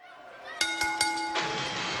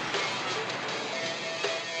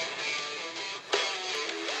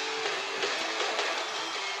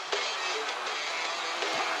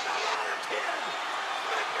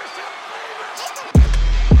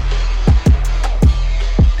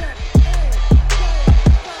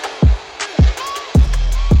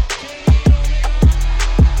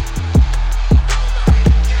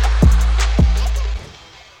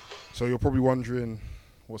probably wondering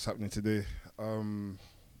what's happening today.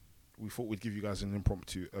 We thought we'd give you guys an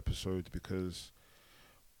impromptu episode because,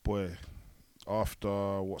 boy,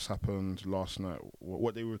 after what's happened last night,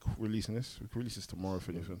 what they were releasing this? We can release this tomorrow if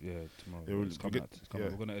anything. Yeah, tomorrow. Yeah, It's coming out. We're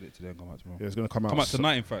going to edit today and come out tomorrow. Yeah, it's going to come out. Come out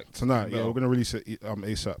tonight, in fact. Tonight, yeah, we're going to release it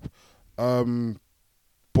ASAP.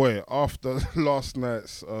 Boy, after last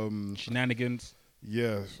night's shenanigans.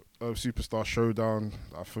 Yeah, Superstar Showdown.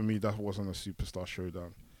 For me, that wasn't a Superstar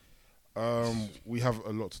Showdown. We have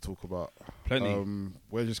a lot to talk about. Plenty.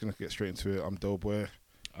 We're just gonna get straight into it. I'm Delboy.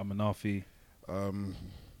 I'm Anafi.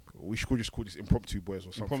 We should just call this impromptu boys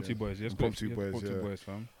or something. Impromptu boys, yes. Impromptu boys, Impromptu yeah. boys,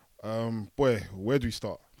 fam. Boy, where do we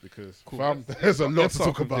start? Because Cool. fam, there's a lot Let's to start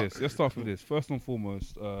talk with about. this. Let's start with this. First and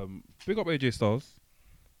foremost, big up AJ Styles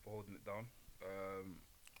for holding it down.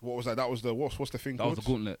 What was that? That was the what's the thing That called? was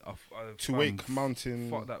the gauntlet. To Wake Mountain.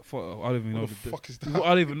 Fuck that. I don't even know. What the fuck is that? I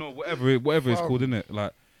don't even know. Whatever it's Fam. called,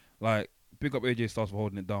 innit? Like, big up AJ Styles for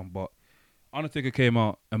holding it down. But Undertaker came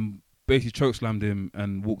out and basically chokeslammed him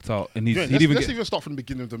and walked out. And Let's even start from the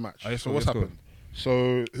beginning of the match. Oh, yes, So let's what's go. happened?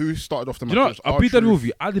 So who started off the match? Do you know It what? was I'll be dead R-Truth. with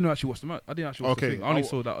you. I didn't actually watch the match. I didn't actually watch the Okay, thing. I only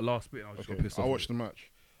saw that last bit and I just got pissed off. I watched the match.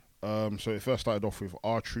 So it first started off with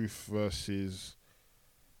R-Truth versus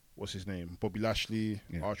what's his name? Bobby Lashley.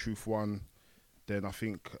 Yeah. R-Truth won. Then I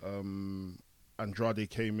think Andrade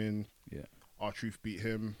came in. Yeah. R-Truth beat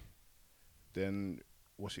him. Then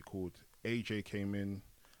what's it called? AJ came in.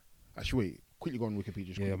 Actually, wait. Quickly go on Wikipedia.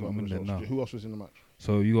 Just Yeah, quickly go I'm on in there results. now. Who else was in the match?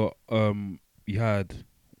 So you got you had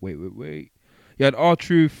wait. You had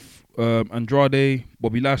R-Truth, Andrade,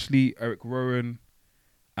 Bobby Lashley, Eric Rowan,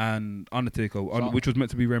 and Undertaker, which was meant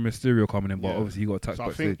to be Rey Mysterio coming in, but Yeah. obviously he got attacked So I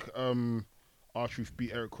backstage. think R-Truth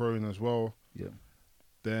beat Eric Rowan as well. Yeah.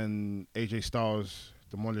 Then AJ Styles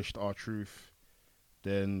demolished R-Truth.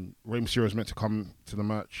 Then Rey Mysterio was meant to come to the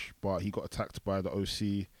match, but he got attacked by the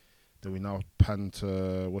OC. Then we now pan to,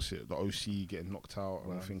 the OC getting knocked out.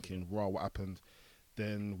 And I'm thinking, wow, what happened?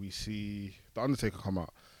 Then we see the Undertaker come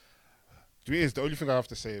out. The only thing I have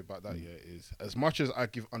to say about that is, as much as I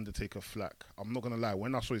give Undertaker flack, I'm not going to lie,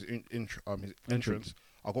 when I saw his entrance,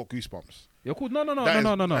 I got goosebumps. Yeah, cool. No.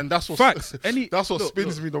 And that's what Facts. that's what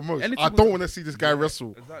spins me the most. anything I don't with- want to see this guy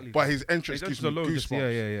wrestle, Exactly. but his entrance His gives entrance me alone just-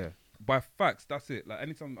 goosebumps. Yeah. By facts, that's it. Like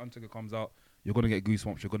anytime Undertaker comes out, you're gonna get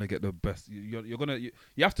goosebumps. You're gonna get the best. You're gonna you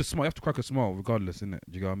have to smile. You have to crack a smile regardless, innit?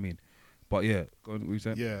 Do you get what I mean? But yeah, go on, what you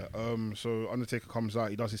saying? Yeah. So Undertaker comes out.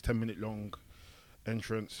 He does his 10-minute long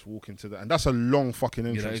entrance, walk into that, and that's a long fucking that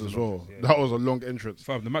entrance is a as long well. entrance, yeah. That was a long entrance.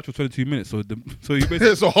 Fam, the match was 22 minutes, so you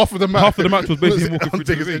basically So half of the match was basically walking through the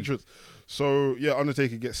Undertaker's ring. entrance. So yeah,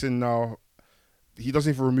 Undertaker gets in now. He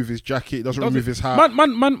doesn't even remove his jacket. He doesn't remove his hat.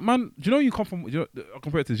 Man. Do you know you come from? I'll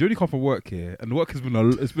compare it to this. You only come from work here, and the work has been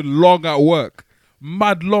it's been long at work,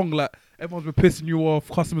 mad long. Like everyone's been pissing you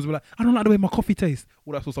off. Customers were like, I don't like the way my coffee tastes.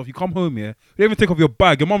 All that sort of stuff. You come home, yeah. You don't even take off your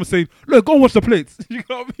bag. Your mum is saying, look, go and wash the plates. You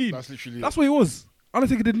know what I mean? That's literally. That's what he was.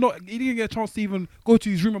 Undertaker did not. He didn't get a chance to even go to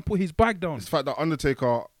his room and put his bag down. It's the fact that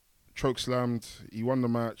Undertaker chokeslammed. He won the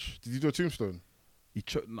match. Did he do a tombstone? He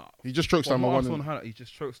He just chokeslammed. He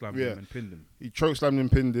just chokeslammed Yeah. him and pinned him. He chokeslammed him,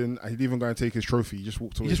 pinned him, and he didn't even go and take his trophy. He just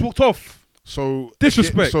walked away. He just walked off. So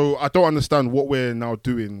Disrespect. So I don't understand what we're now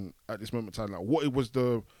doing at this moment in time. Like, what was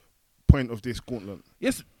the point of this gauntlet?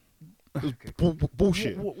 Yes.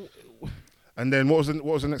 Bullshit. And then what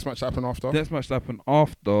was the next match that happened after? Next match that happened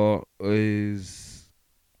after is,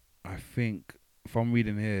 I think, if I'm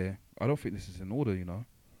reading here, I don't think this is in order, you know.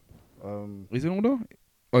 Is it in order?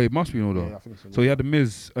 Oh, it must be in order. Yeah, I think so. So you had The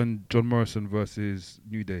Miz and John Morrison versus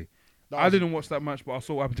New Day. I didn't watch that match, but I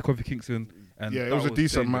saw what happened to Kofi Kingston. And yeah, it that was a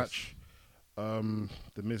decent dangerous. match.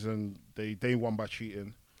 The Miz and they won by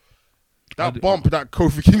cheating. I That did- bump that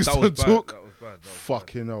Kofi That Kingston was bad. took, That was bad. That was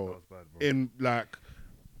fucking bad. hell. That was bad, bro. In like,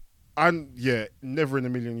 and yeah, never in a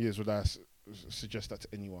million years would I suggest that to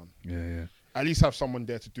anyone. Yeah. At least have someone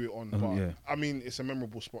there to do it on. But yeah. I mean, it's a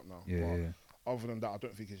memorable spot now. Yeah, but yeah. Other than that, I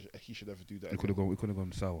don't think he should ever do that. We could have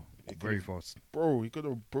gone sour very fast. Bro, he could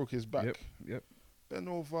have broke his back. Yep. Bend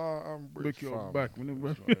over and break Break your fam. back.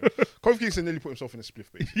 Kofi Kingston nearly put himself in a spliff,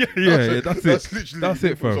 basically. Yeah, that's it. That's literally That's he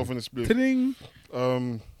it, put himself fam. in a spliff.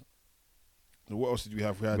 Ting. What else did we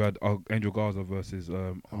have? We had Angel Garza versus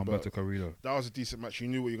Humberto Carrillo. That was a decent match. You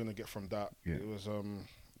knew what you're gonna get from that. Yeah. It was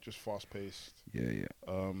just fast paced. Yeah.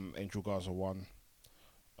 Angel Garza won.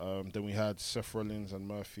 Then we had Seth Rollins and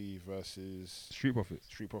Murphy versus Street Profits.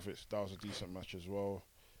 Street Profits. That was a decent match as well.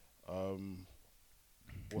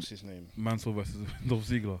 What's his name? Mansell versus Dolph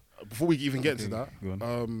Ziggler. Before we even get into Okay, that, go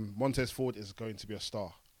on. Montez Ford is going to be a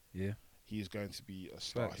star. Yeah. He is going to be a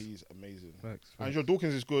star. Facts. He's amazing. Facts. Angel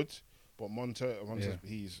Dawkins is good, but Montez, Yeah.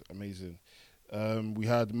 he's amazing. We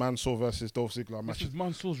had Mansoor versus Dolph Ziggler match. This is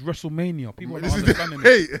Mansoor's WrestleMania. People are This not is understanding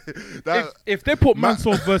it. hey, If they put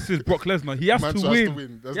Mansoor versus Brock Lesnar, he has Mansoor to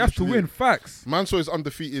win. That's He has to literally win. it. Facts. Mansoor is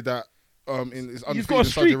undefeated at is undefeated He's got a in Saudi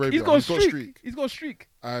streak. Arabia. He's got a streak. He's got a streak.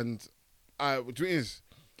 And the thing is,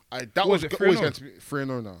 that What was is it, always 3-0? going to be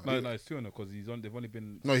 3-0 now. No, it's 2-0 because they've only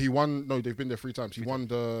been. No, he won. No, they've been there 3 times. He won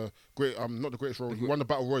the great, not the greatest Royal. He won the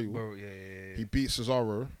Battle Royal. Bro, yeah. He beat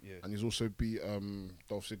Cesaro, Yeah. and he's also beat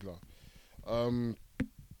Dolph Ziggler.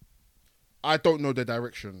 I don't know their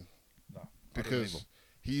direction Nah, because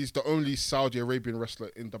he's the only Saudi Arabian wrestler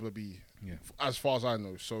in WWE, Yeah. as far as I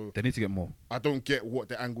know. So They need to get more. I don't get what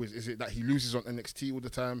the angle is. Is it that he loses on NXT all the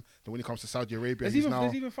time? Then when he comes to Saudi Arabia, There's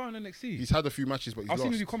even found NXT. he's had a few matches, but he's I've lost.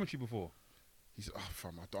 seen him do commentary before. He's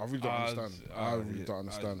fam, I really don't understand. I really don't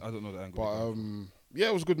understand. I don't know the angle. But yeah,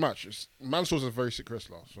 it was a good match. Mansoor's a very sick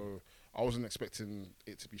wrestler, so I wasn't expecting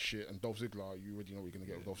it to be shit. And Dolph Ziggler, you already know what you're gonna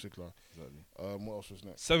get with Dolph Ziggler. Exactly. What else was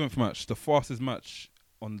next? 7th match, the fastest match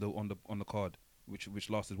on the card, which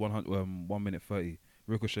lasted 1 minute 30.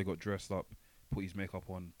 Ricochet got dressed up, put his makeup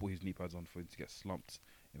on, put his knee pads on for him to get slumped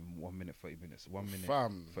in 1 minute 30 minutes. 1 minute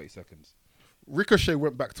Fam. 30 seconds. Ricochet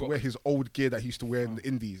went back to wear his old gear that he used to wear in the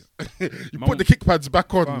Indies. He Man, put the kick pads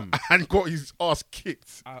back on fam. and got his ass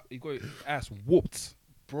kicked, He got his ass whooped.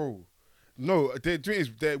 bro. No,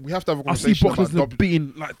 we have to have a I see conversation Brock about Lesnar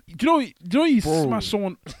beating like. Do you know he Bro. smashed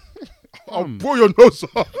someone? I'll blow your nose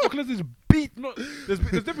off. Brock Lesnar's beat. Not there's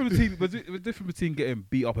difference between getting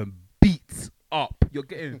beat up and beat up. You're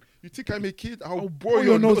getting You think I'm a kid? I'll I'll blow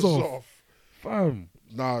your nose off. off. fam.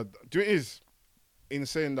 Nah, do it is in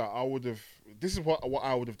saying that I would have. This is what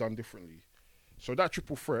I would have done differently. So that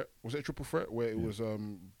triple threat, was it a triple threat where it was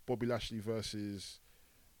Bobby Lashley versus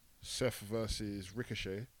Seth versus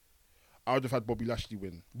Ricochet? I would have had Bobby Lashley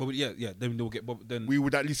win. But yeah. Then they'll get. Then We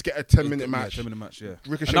would at least get a 10-minute match. 10-minute match. Yeah.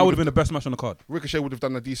 Ricochet And that would would have been the best match on the card. Ricochet would have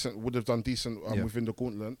done decent Yeah. within the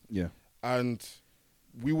gauntlet, Yeah. and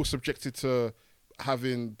we were subjected to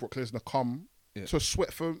having Brock Lesnar come to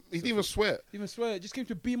sweat for. He didn't even sweat. Even swear, it just came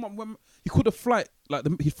to beat him up when he could have flight. Like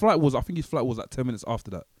his flight was like 10 minutes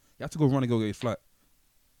after that. He had to go run and go get his flight.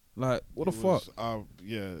 Like what the fuck?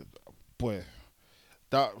 Yeah, boy.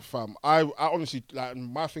 That fam, I honestly like.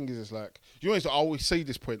 My thing is like, you know, I always say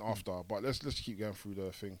this point after, but let's keep going through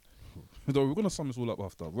the thing. We're gonna sum this all up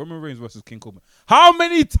after Roman Reigns versus King Corbin. How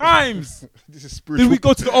many times This is spiritual. did we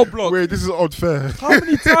go to the odd block? Wait, this is unfair. How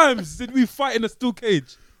many times did we fight in a steel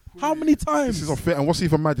cage? How many times? This is unfair. And what's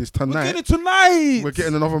even mad is We're tonight getting it tonight. we're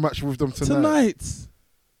getting another match with them tonight. tonight.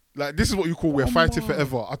 Like this is what you call we're Come fighting on.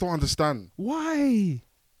 forever. I don't understand. Why?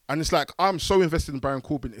 And it's like I'm so invested in Baron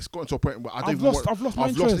Corbin. It's gotten to a point where I've lost my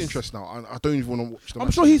interest. interest now, and I don't even want to watch the match.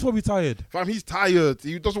 I'm sure he's probably tired. Fam, he's tired.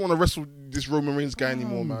 He doesn't want to wrestle this Roman Reigns guy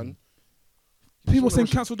anymore, man. People Just wanna saying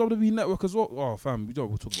cancel WWE Network as well. Oh, fam, we'll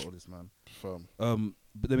talk about all this, man. Fam.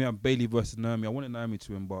 But then we have Bailey versus Naomi. I wanted Naomi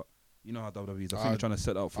to win, but you know how WWE is. I think they're trying to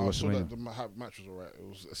set out for I saw WrestleMania. that the match was alright. It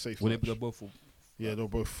was a safe Well, match. they're both Yeah, they're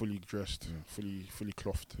both fully dressed, fully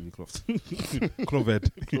clothed. really clothed.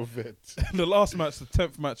 Cloved. Clothed. The last match, the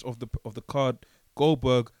 10th match of the card,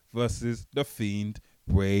 Goldberg versus The Fiend,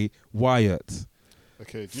 Bray Wyatt.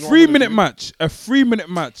 Okay. Do you know what I'm 3-minute gonna match. A 3-minute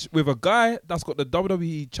match with a guy that's got the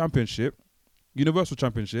WWE Championship, Universal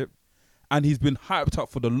Championship, and he's been hyped up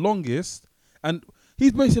for the longest. And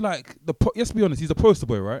he's basically like let's be honest, he's a poster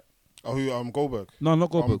boy, right? Oh, who? Goldberg. No, not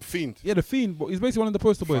Goldberg. Fiend. Yeah, The Fiend, but he's basically one of the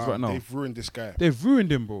poster boys Fam, right now. They've ruined this guy. They've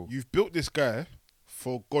ruined him, bro. You've built this guy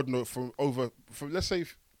for God knows from let's say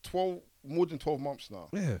more than 12 months now.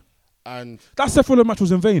 Yeah. And That Seth Rollins match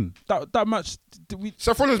was in vain. That match,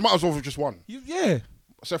 Seth Rollins might as well have just won. yeah.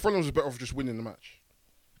 Seth Rollins was better off just winning the match.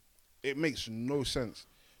 It makes no sense.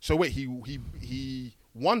 So wait, he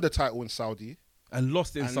won the title in Saudi. And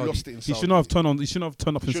lost it in And Saudi. lost it in He Saudi. shouldn't have turned on. He shouldn't have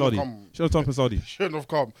turned up in Shouldn't Saudi. have come. Shouldn't have turned up in Saudi. Shouldn't have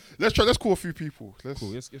come. Let's call a few people. Cool.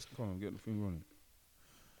 Let's come on. Get the thing running.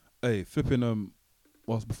 Hey, flipping.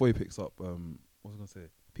 Well, before he picks up, what was I gonna say?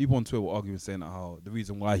 People on Twitter were arguing, saying that how the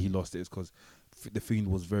reason why he lost it is because the Fiend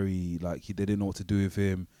was very like they didn't know what to do with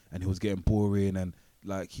him, and he was getting boring, and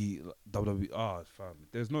like WWE. Fam.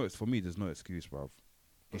 There's no excuse, bruv.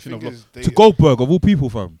 He shouldn't have lost to Goldberg of all people,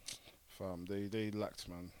 fam. Fam, they lacked,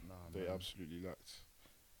 man. They absolutely lacked.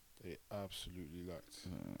 They absolutely lacked.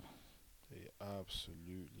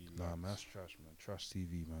 Nah, man, that's trash, man. Trash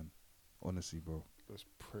TV, man. Honestly, bro. Let's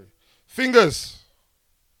pray. Fingers.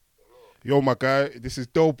 Yo, my guy. This is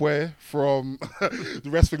Doughboy from the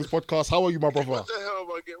Rest Things podcast. How are you, my brother? What the hell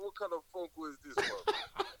am I getting? What kind of phone call is this, man?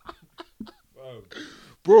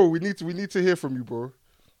 Bro, we need to hear from you, bro. Okay,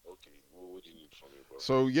 well, what do you need from me, bro?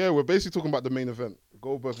 So yeah, we're basically talking about the main event,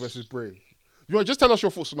 Goldberg versus Bray. You want to just tell us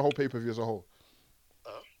your thoughts on the whole pay-per-view as a whole?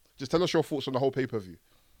 Just tell us your thoughts on the whole pay-per-view.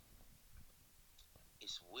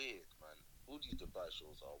 It's weird, man. All these Dubai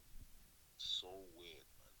shows are so weird,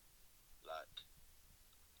 man. Like,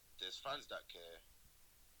 there's fans that care.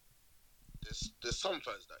 There's some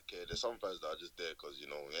fans that care. There's some fans that are just there because,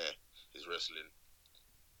 it's wrestling.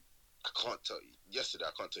 I can't tell you. Yesterday,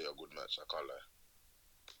 I can't tell you a good match. I can't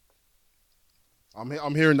lie.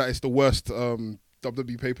 I'm hearing that it's the worst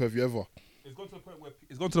WWE pay-per-view ever. It's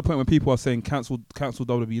gone to the point where people are saying cancel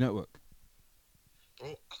WWE Network. Bro,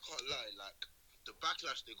 I can't lie. Like, the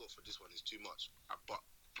backlash they got for this one is too much. But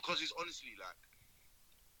because it's honestly like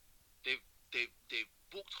they've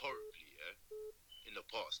booked horribly, in the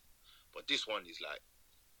past. But this one is like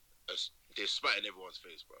they're spat in everyone's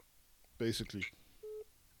face, bro. Basically.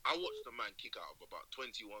 I watched the man kick out of about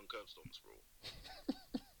 21 curb stomps, bro.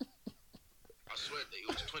 I swear that it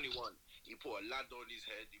was 21. He put a ladder on his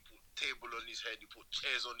head, he put table on his head, he put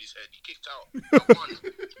chairs on his head. He kicked out at one.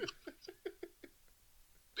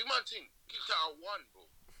 Big man thing, kicked out at one, bro.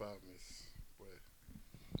 Boy.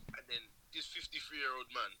 And then this 53-year-old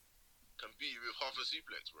man can beat you with half a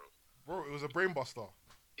suplex, bro. Bro, it was a brainbuster.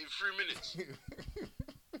 In 3 minutes.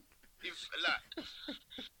 If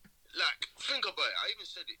like, think about it. I even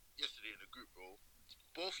said it yesterday in the group, bro.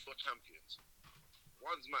 Both were champions.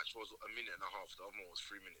 One's match was a minute and a half. The other one was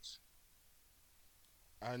 3 minutes.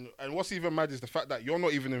 And what's even mad is the fact that you're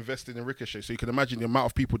not even invested in Ricochet, so you can imagine the amount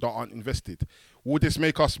of people that aren't invested. Would this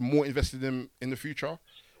make us more invested in the future?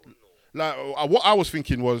 Oh, no. Like, what I was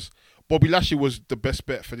thinking was Bobby Lashley was the best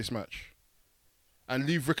bet for this match, and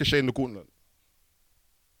leave Ricochet in the gauntlet.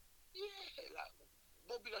 Yeah, like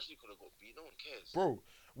Bobby Lashley could have got beat. No one cares. Bro,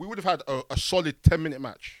 we would have had a solid 10-minute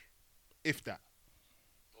match, if that.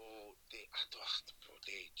 Bro,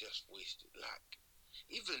 they just wasted. Like,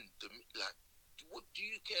 even what do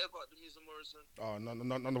you care about the Miz and Morrison? Oh,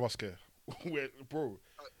 none of us care. Bro.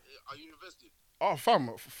 Are you invested? Oh,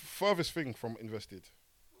 fam, furthest thing from invested.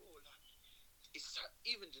 Bro, like, it's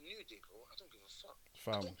even the New Day, bro. I don't give a fuck.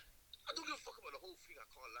 Fam. I don't give a fuck about the whole thing. I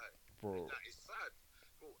can't lie. Bro. Like, it's sad,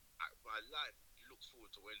 bro. My life looks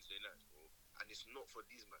forward to Wednesday nights, bro. And it's not for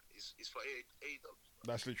these man. It's for AEW.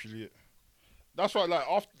 That's literally it. That's why, like,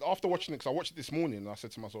 after watching it, because I watched it this morning, and I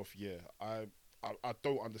said to myself, yeah, I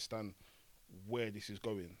don't understand where this is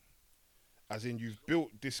going. As in, you've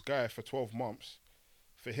built this guy for 12 months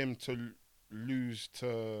for him to lose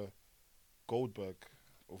to Goldberg,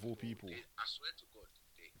 of all people. I swear to God,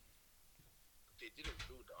 they didn't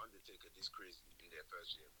build the Undertaker this crazy in their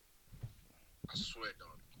first year. I swear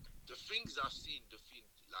down. The things I've seen the Fiend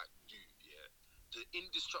like do, the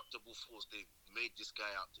indestructible force they made this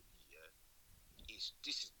guy out to be,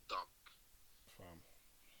 this is dumb. Fam.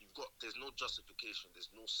 There's no justification,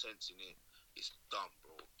 there's no sense in it. It's dumb,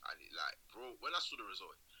 bro. And bro, when I saw the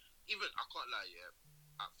result, even I can't lie,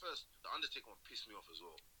 at first the Undertaker one pissed me off as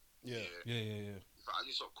well. Yeah. If I at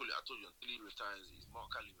least not call it, I told you until he retires, he's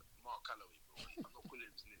Mark Calloway, bro. I'm not calling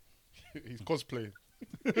him his name. He's cosplaying.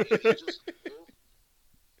 It's just, bro,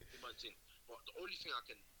 my thing. But the only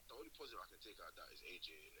positive I can take out of that is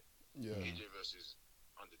AJ, innit? Yeah. AJ versus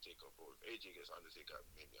Undertaker, bro. If AJ gets Undertaker,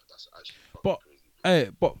 maybe that's actually But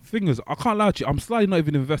crazy. but thing is, I can't lie to you. I'm slightly not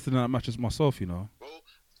even invested in that match as myself, you know. Bro,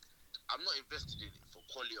 I'm not invested in it for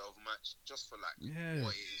quality of match, just for what it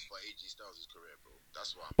is for AJ Styles' career, bro.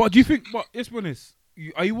 That's why. But do you think? But let's be honest.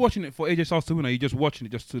 Are you watching it for AJ Styles to win? Or are you just watching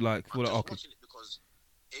it just to I'm feel like just okay? watching it because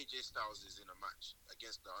AJ Styles is in a match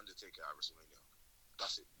against the Undertaker at WrestleMania.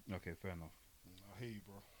 That's it. Okay, fair enough. I hear you,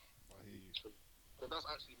 bro. I hear you. But that's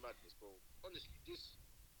actually madness, bro. Honestly, this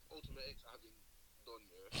Ultimate X having done,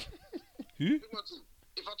 Who?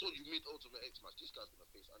 If I told you mid Ultimate X match, this guy's gonna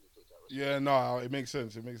face Undertaker. Yeah, no, it makes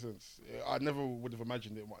sense. Yeah, I never would have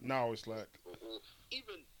imagined it. Now it's like, Or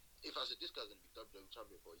even if I said this guy's gonna be WWE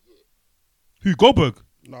champion for a year. Who? Goldberg?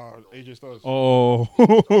 nah, AJ Styles. Oh.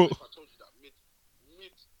 If I told you that mid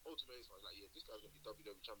Ultimate X match, like this guy's gonna be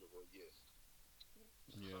WWE champion for a year.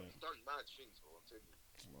 Yeah. He's done mad things, bro. I'm telling you.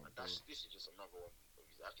 And this is just another one of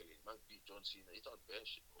his accolades. Man beat John Cena. He's done bare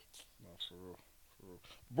shit, bro. Nah, for real.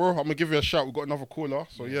 Bro, I'm gonna give you a shout. We've got another caller,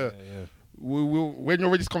 so yeah. We'll when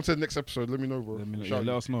you're ready to come to the next episode, let me know, bro. Let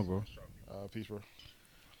us know, bro. Peace, bro.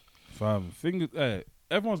 Fam,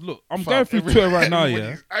 everyone's look. I'm going through Twitter right now,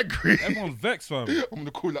 yeah. Angry. Everyone's vexed, fam. I'm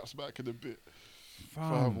gonna call Laps back in a bit.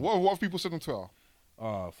 Fam. What have people said on Twitter?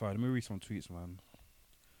 Fam. Let me read some tweets, man.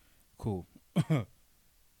 Cool.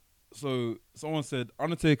 So someone said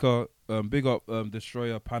Undertaker, big up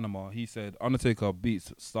Destroyer Panama. He said Undertaker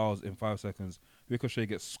beats Styles in 5 seconds. Ricochet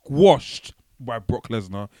gets squashed by Brock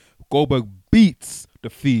Lesnar. Goldberg beats the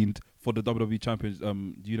Fiend for the WWE Champions,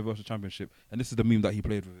 Universal Championship, and this is the meme that he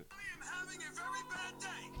played with it.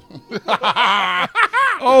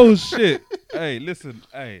 Oh shit! Hey, listen.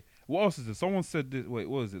 Hey, what else is it? Someone said this. Wait,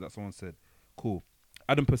 what is it that someone said? Cool.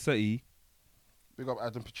 Adam Pacetti. Big up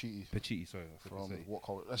Adam Pacitti Pacitti, sorry. I said from Pacetti. What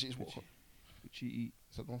Culture? Actually, it's What Pacitti. Culture. Pacitti.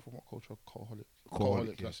 Is that the one from What Culture? Cultaholic.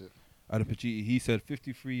 Cultaholic, yeah. That's it. Adam Pacitti. He said,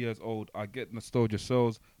 53 years old. I get nostalgia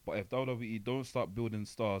sells, but if WWE don't start building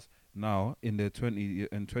stars now, in 20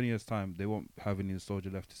 years time, they won't have any nostalgia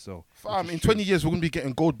left to sell. Fam, Which in is true. 20 years, we're gonna be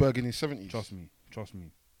getting Goldberg in his 70s. Trust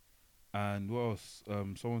me. And what else?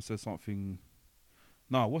 Someone said something.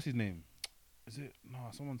 Nah, what's his name? Is it?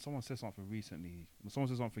 Nah, someone said something recently. Someone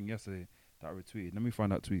said something yesterday that I retweeted. Let me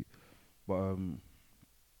find that tweet. But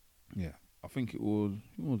yeah, I think it was.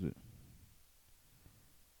 Who was it?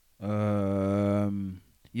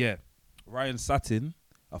 Yeah, Ryan Satin.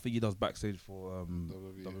 I think he does backstage for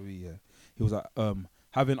WWE. Yeah, he was like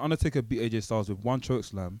having Undertaker beat AJ Styles with one choke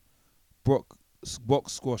slam, Brock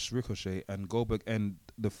squash Ricochet, and Goldberg end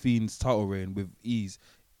the Fiend's title reign with ease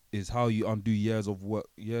is how you undo years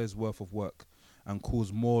worth of work and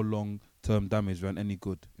cause more long-term damage than any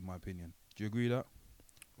good, in my opinion. Do you agree with that?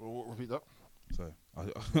 Well, repeat that. Sorry.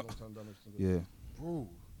 Long-term damage to the- Yeah. Bro,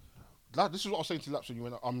 like, this is what I was saying to Laps when you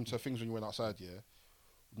went to things when you went outside. Yeah,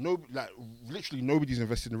 literally nobody's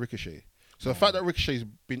invested in Ricochet. So the fact that Ricochet's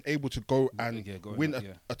been able to go and win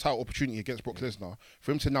a title opportunity against Brock Lesnar,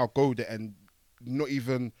 for him to now go there and not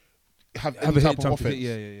even have any type of offense,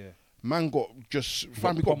 Yeah. man got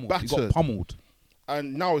battered. He got pummeled.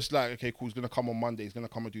 And now it's like, okay, cool, he's going to come on Monday. He's going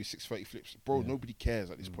to come and do 630 flips. Bro, nobody cares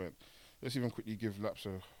at this point. Let's even quickly give Laps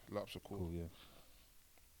a call. Cool, yeah.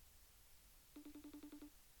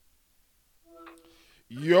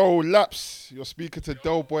 Yo, Laps, you're speaking to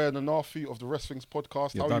Del Boy and the Nafi of the Wrestling's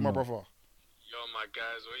podcast. Yeah, How are you, my done, man. brother? Yo, my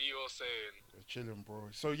guys, what are you all saying? We're chilling, bro.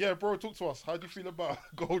 So, yeah, bro, talk to us. How do you feel about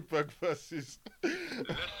Goldberg versus... Listen,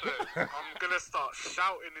 I'm gonna start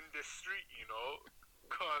shouting in this street, you know,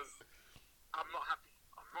 because I'm not happy.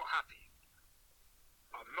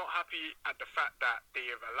 I'm not happy at the fact that they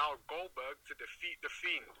have allowed Goldberg to defeat the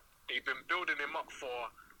Fiend. They've been building him up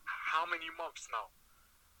for how many months now?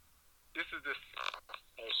 This is this.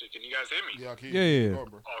 Oh shit! Can you guys hear me? Yeah, okay. Yeah. Go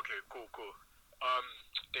on, bro. Okay, cool.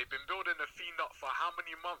 They've been building the Fiend up for how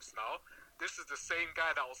many months now? This is the same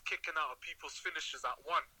guy that was kicking out of people's finishes at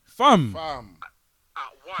one. Fam.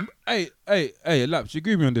 At one. Hey, Laps, you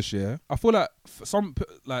agree with me on this, yeah? I feel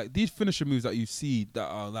like these finisher moves that you see that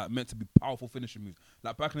are like meant to be powerful finisher moves.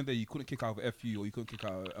 Like back in the day, you couldn't kick out of FU or you couldn't kick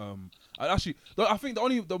out. I think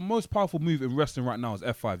the most powerful move in wrestling right now is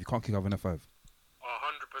F5. You can't kick out of an F5. 100%.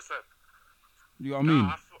 You know what I mean?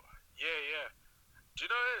 Yeah. Do you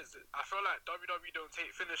know what it is? I feel like WWE don't take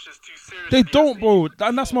finishers too seriously. They don't, bro.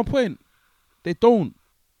 That's my point. They don't.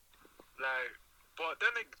 Like, but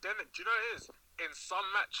then do you know what it is? In some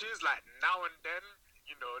matches, like now and then,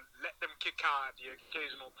 you know, let them kick out at the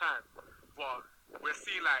occasional time. But we're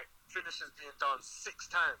seeing like finishes being done 6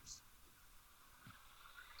 times.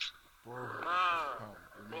 Bro.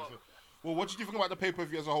 Well, what did you think about the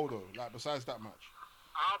pay-per-view as a whole, though? Like, besides that match?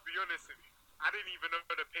 I'll be honest with you. I didn't even know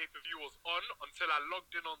the pay-per-view was on until I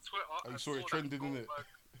logged in on Twitter. And you saw it trending, innit?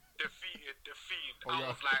 Defeated the Fiend. Oh, yeah. I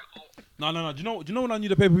was like, oh. No. Do you know when I knew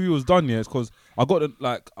the pay-per-view was done? Yeah, it's because I got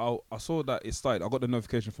I saw that it started. I got the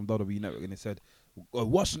notification from WWE Network and it said,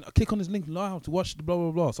 click on this link now to watch the blah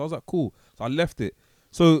blah blah. So I was like, cool. So I left it.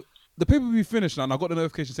 So the pay-per-view finished now, and I got the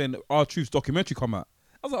notification saying R-Truth's documentary come out.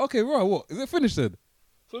 I was like, okay, right, what is it finished then?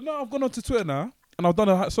 So now I've gone onto Twitter now. And I've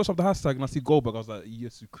done search up the hashtag and I see Goldberg. I was like,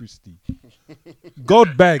 yes, Christy.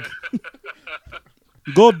 Goldberg.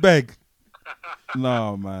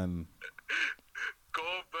 No, man.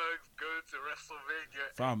 Goldberg's going to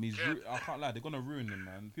WrestleMania. Fam, I can't lie. They're going to ruin him,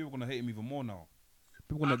 man. People are going to hate him even more now.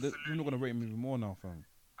 People are going to rate him even more now, fam.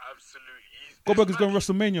 Absolutely. Goldberg is going to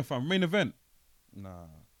WrestleMania, fam. Main event. Nah.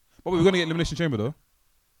 But we're going to get Elimination Chamber, though.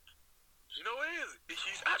 You know what it is?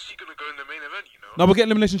 He's actually going to go in the main event, you know? No, we'll get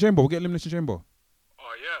Elimination Chamber.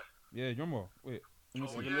 Oh, yeah. Yeah, you remember? Wait.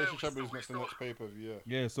 Elimination Chamber is the next pay-per-view,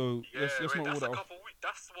 Yeah, so let's not that's all that a off. couple weeks.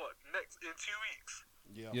 That's what, next in 2 weeks?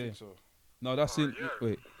 Yeah, I Yeah. think so. No, that's in. yeah.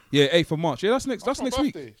 Wait. Yeah, 8th of March. Yeah, that's next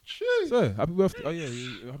week. Jeez. So, happy birthday. Oh,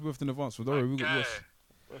 yeah, happy birthday in advance. So, don't worry, we got Okay. this.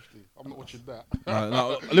 I'm not watching that.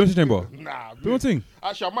 No, Elimination Chamber. Nah. Do one thing.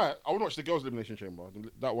 Actually, I want to watch the girls' Elimination Chamber.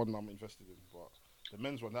 That one I'm interested in. But the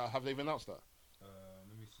men's one, have they even announced that?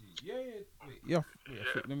 Let me see. Yeah.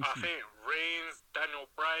 Let me I see. think Reigns, Daniel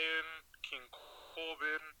Bryan, King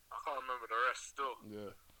Corbin. I can't remember the rest still.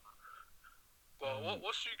 Yeah. But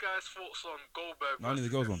what's you guys' thoughts on Goldberg No, I need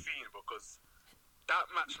versus the girls the one. Fiend? Because that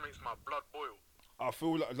match makes my blood boil. I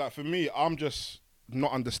feel like for me, I'm just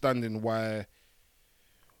not understanding why.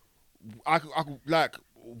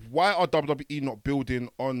 why are WWE not building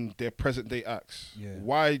on their present day acts? Yeah.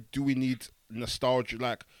 Why do we need nostalgia?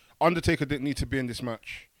 Like, Undertaker didn't need to be in this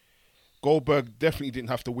match. Goldberg definitely didn't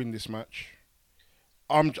have to win this match.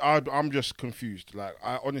 I'm just confused. Like,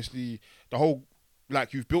 I honestly, the whole,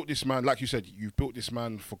 like, you've built this man, like you said, you've built this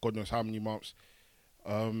man for God knows how many months.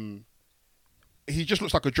 He just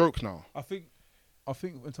looks like a joke now. I think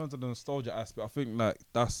in terms of the nostalgia aspect, I think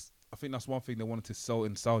that's one thing they wanted to sell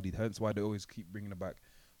in Saudi. Hence why they always keep bringing it back,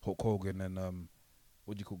 Hulk Hogan and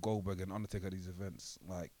what do you call Goldberg and Undertaker at these events.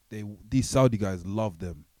 Like these Saudi guys love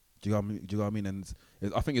them. Do you know what I mean? And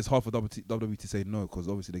I think it's hard for WWE to say no because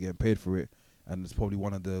obviously they're getting paid for it, and it's probably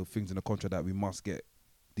one of the things in the contract that we must get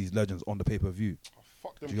these legends on the pay-per-view. Oh,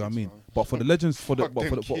 fuck them Do you know what I kids, mean? man. But for the legends, but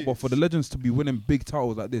Fuck for the legends to be winning big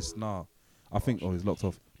titles like this, nah. I think he's locked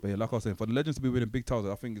off. But yeah, like I was saying, for the legends to be winning big titles,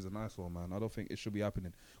 I think is a nice one, man. I don't think it should be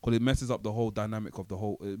happening because it messes up the whole dynamic of the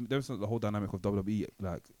whole. The whole dynamic of WWE.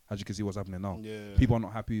 Like as you can see, what's happening now. Yeah. People are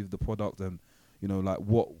not happy with the product, and you know, like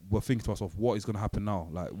what we're thinking to ourselves, what is going to happen now?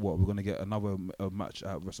 Like what we're going to get another match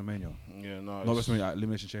at WrestleMania. Yeah, no. Not WrestleMania, at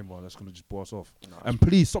Elimination Chamber. That's going to just blow us off. Nah, And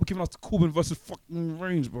please stop giving us Corbin versus fucking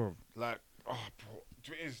Reigns, bro. Like, oh, bro,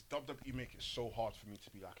 it is WWE make it so hard for me to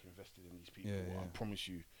be like invested in these people. Yeah, yeah. I promise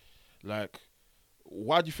you. Like,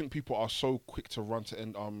 why do you think people are so quick to run to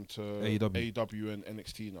AEW and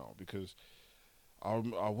NXT now? Because,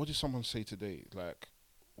 what did someone say today? Like,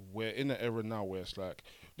 we're in an era now where it's like,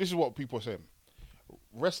 this is what people are saying.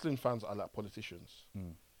 Wrestling fans are like politicians.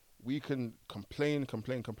 We can complain, Yeah.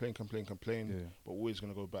 but we're always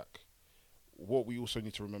gonna go back. What we also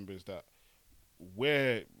need to remember is that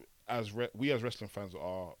we as wrestling fans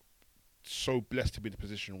are so blessed to be in a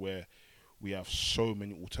position where we have so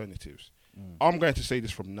many alternatives. I'm going to say this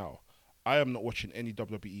from now. I am not watching any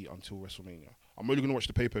WWE until WrestleMania. I'm only going to watch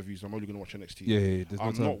the pay-per-views. I'm only going to watch NXT. Yeah. There's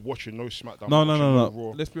I'm not watching no SmackDown. No.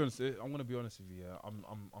 Raw. Let's be honest. I'm gonna be honest with you. Yeah, I'm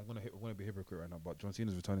gonna be a hypocrite right now. But John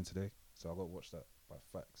Cena's returning today, so I got to watch that by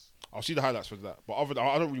facts. I'll see the highlights for that. But other than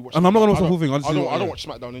I don't really watch. And I'm not gonna watch I the don't- whole thing. I don't watch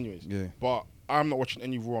SmackDown anyways. Yeah. But I'm not watching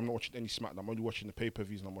any Raw. I'm not watching any SmackDown. I'm only watching the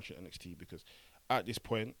pay-per-views and I'm watching NXT because at this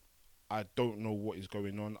point, I don't know what is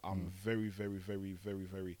going on. I'm very, very, very, very,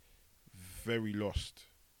 very, very lost.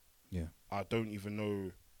 Yeah. I don't even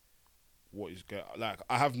know what is going. Like,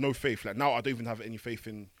 I have no faith. Like now, I don't even have any faith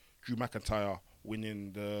in Drew McIntyre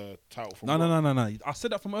winning the title. From Raw. No. I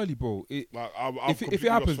said that from early, bro. Like, If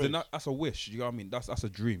it happens, then that's a wish. You know what I mean? That's a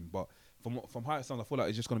dream. But from how it sounds, I feel like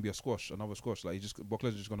it's just gonna be a squash, another squash. Like Brock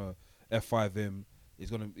Lesnar's just gonna F5 him.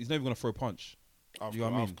 He's not even gonna throw a punch. You know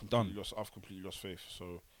what I mean? Done. I've completely lost faith.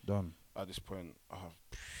 So Done. at this point,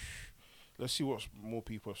 let's see what more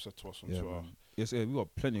people have said to us on Twitter. Man. Yes, we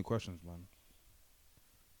got plenty of questions, man.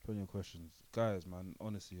 Plenty of questions, guys, man.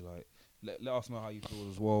 Honestly, like, let us know how you feel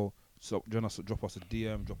as well. So drop us a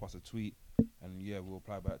DM, drop us a tweet, and yeah, we'll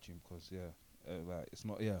reply back to you because like it's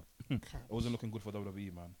not it wasn't looking good for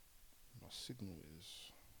WWE, man. My signal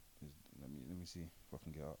is. Let me see if I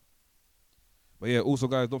can get up. But yeah, also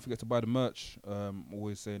guys, don't forget to buy the merch.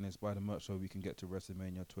 Always saying this, buy the merch so we can get to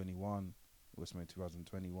WrestleMania 21, WrestleMania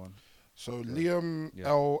 2021. So Liam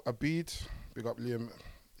El Abid, big up Liam.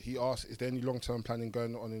 He asked, "Is there any long-term planning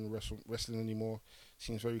going on in wrestling anymore?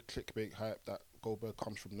 Seems very clickbait hype that Goldberg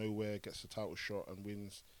comes from nowhere, gets the title shot, and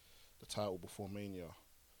wins the title before Mania."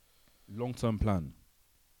 Long-term plan.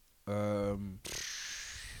 I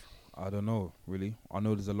don't know, really. I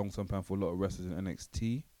know there's a long-term plan for a lot of wrestlers in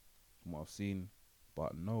NXT, from what I've seen,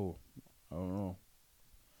 but no, I don't know.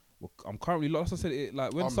 Well, I'm currently lost. I said it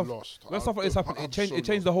like when I'm stuff lost. when stuff like this happened, it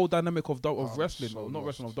changed the whole dynamic of wrestling, so not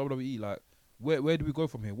wrestling, of lost. WWE. Like, where do we go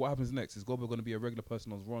from here? What happens next? Is Goldberg going to be a regular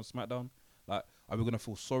person on Raw and SmackDown? Like, are we going to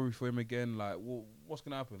feel sorry for him again? Like, what's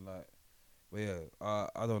going to happen? Like, but yeah,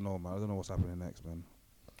 I don't know, man. I don't know what's happening next, man.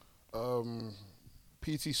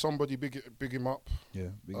 PT, somebody big him up. Yeah.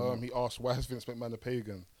 He asked, "Why is Vince McMahon a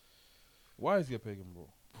pagan?" Why is he a pagan, bro?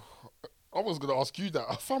 I was gonna ask you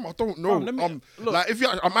that. Fam, I don't know. Fam, look, like,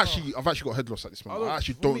 I've actually got head loss at this moment. I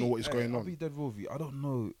actually don't know what is going I'll on. be dead real with you. I don't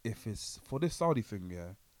know if it's for this Saudi thing.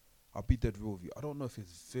 Yeah, I'll be dead real with you. I don't know if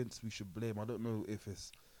it's Vince we should blame. I don't know if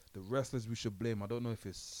it's the wrestlers we should blame. I don't know if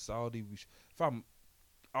it's Saudi. Fam,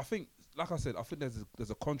 I think, like I said, I think there's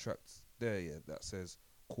a contract there, yeah, that says,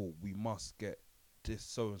 cool, we must get this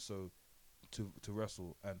so and so to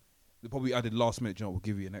wrestle, and they probably added last minute. You know, we'll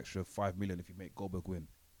give you an extra $5 million if you make Goldberg win.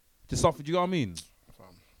 Just something. Do you know what I mean?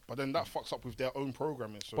 But then that fucks up with their own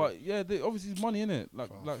programming. So. But yeah, obviously it's money in it. Like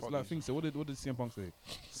things say. What did CM Punk say?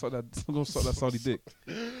 Suck that Saudi dick.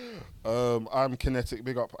 I'm Kinetic.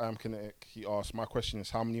 Big up, I'm Kinetic. He asked, my question is,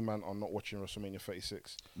 how many man are not watching WrestleMania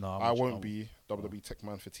 36? No, I won't be WWE Tech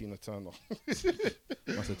Man for Tina Turner.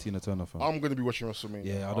 That's a Tina Turner fan. I'm going to be watching WrestleMania.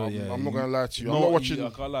 Yeah, I don't. Yeah, I'm not going to lie to you. No, I'm not watching. I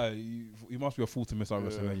can't lie. You must be a fool to miss out Yeah.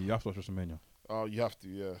 WrestleMania. You have to watch WrestleMania. You have to,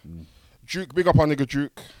 yeah. Mm. Duke, big up our nigga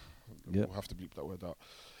Duke. Yep. We'll have to bleep that word out.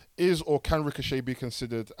 Is or can Ricochet be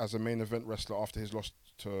considered as a main event wrestler after his loss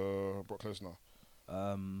to Brock Lesnar?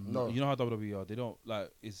 No. You know how WWE are. They don't like.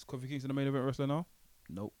 Is Kofi Kingston the main event wrestler now?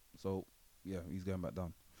 Nope. So yeah, he's going back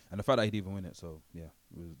down. And the fact that he didn't even win it, so yeah,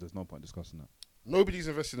 there's no point discussing that. Nobody's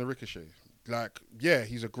invested in Ricochet. Like, yeah,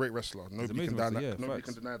 he's a great wrestler. Nobody can amazing deny that. wrestler, yeah, Nobody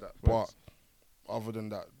facts. can deny that. Facts. But other than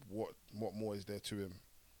that, what more is there to him?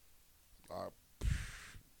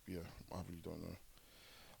 Yeah, I really don't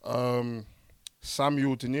know.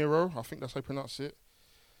 Samuel De Niro, I think that's how you pronounce it.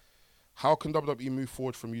 How can WWE move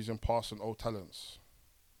forward from using past and old talents?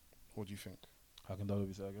 What do you think? How can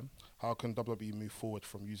WWE say that again? How can WWE move forward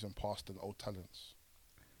from using past and old talents?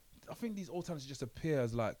 I think these old talents just appear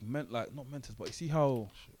as like not mentors, but you see how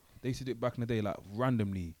they used to do it back in the day, like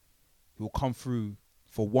randomly, he will come through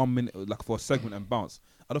for 1 minute, like for a segment and bounce.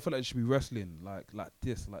 I don't feel like it should be wrestling like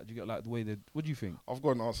this. Like, do you get like the way they? What do you think? I've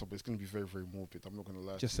got an answer, but it's going to be very, very morbid. I'm not going to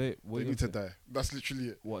lie. Just say it. They need to die. That's literally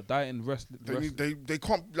it. What, die in wrestling?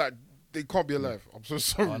 They can't be alive. I'm so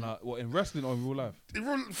sorry. Oh, no. What, in wrestling or in real life?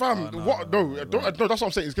 Fam, Oh, no, what? no, No, no, don't, no. no, that's what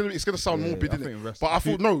I'm saying. It's gonna sound Yeah, morbid, I innit? think in wrestling- But I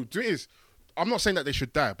thought no. Do it is. I'm not saying that they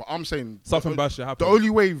should die, but I'm saying Something the, bad should happen. the only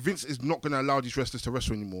way Vince is not gonna allow these wrestlers to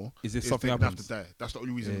wrestle anymore Is if is something they're gonna have happens. to die. That's the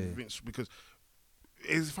only reason Yeah. Vince, because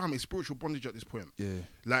it's spiritual bondage at this point. Yeah.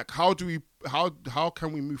 Like, how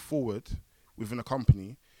can we move forward within a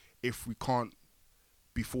company if we can't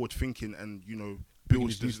be forward thinking and Bring build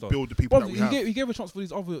these new stars. build the people But that we he have? gave a chance for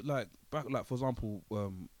these other like for example,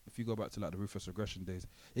 if you go back to like the Ruthless Aggression days,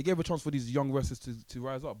 he gave a chance for these young wrestlers to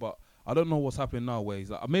rise up. But I don't know what's happening now. Where he's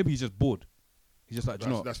like, maybe he's just bored. He's just like, do you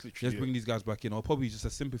know, what? That's literally Just bring these guys back in, or probably just a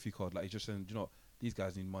sympathy card. Like he's just saying, do you know, what? These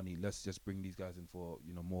guys need money. Let's just bring these guys in for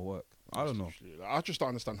more work. I don't know. Like, I just don't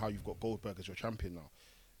understand how you've got Goldberg as your champion now.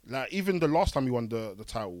 Like, even the last time he won the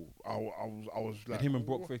title, I was like, And him and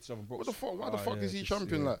Brock faced each other. what the fuck? Why the fuck yeah, is he just-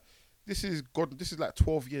 champion? yeah. Like, this is like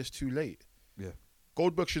 12 years too late. Yeah.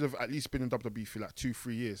 Goldberg should have at least been in WWE for like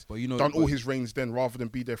 2-3 years. But you know, Done all his reigns then, rather than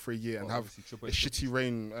be there for a year and Well, have obviously Triple a H- shitty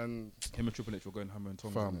reign. And him and Triple H were going hammer and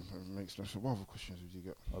tongs. fam, innit? it makes no sense. What other questions did you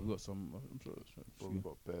get? We got some. I'm sure. Bro, we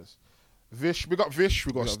got Bears. Vish, we got Vish.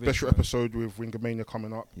 We got a got Vish, special man. episode with Ringamania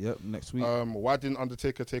coming up. Yep. Next week. Why didn't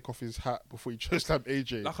Undertaker take off his hat before he chose to have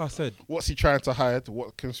AJ? Like I said, What's he trying to hide?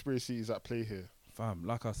 What conspiracy is at play here? fam.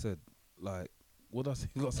 Like I said, like what I say.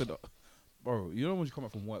 Like I said, bro. You know when you come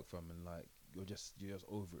back from work, fam, and like you're just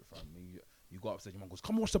over it, fam. You go upstairs. Your mum goes,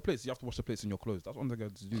 "Come wash the plates." You have to wash the plates in your clothes. That's what I'm going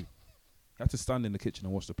to do. You have to stand in the kitchen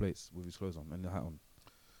and wash the plates with his clothes on and the hat on.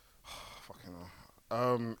 Fucking hell.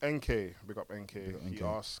 NK, big up NK. Big up He NK.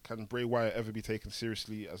 asks, can Bray Wyatt ever be taken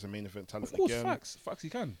seriously as a main event talent Of course, again? facts. He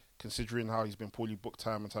can. Considering how he's been poorly booked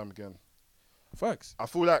time and time again. Facts. I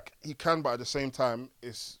feel like he can, but at the same time,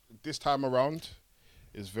 it's this time around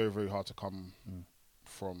is very, very hard to come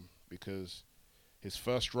from, because his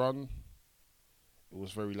first run, it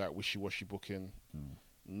was very like wishy-washy booking.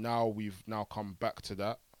 Now we've come back to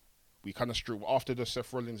that. We kind of after the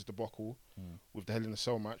Seth Rollins debacle with the Hell in a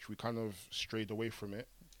Cell match, we kind of strayed away from it.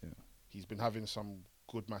 Yeah. He's been having some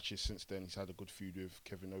good matches since then. He's had a good feud with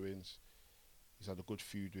Kevin Owens. He's had a good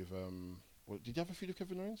feud with did you have a feud with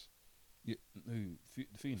Kevin Owens? Yeah, who? The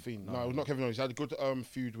Fiend. Fiend. No, not Kevin Owens. He had a good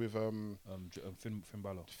feud with Finn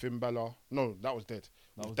Balor. Finn Balor. No, that was dead.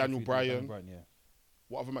 That With was the Daniel feud with Bryan. Yeah.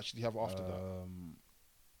 What other match did he have after that?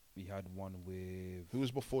 He had one with. Who was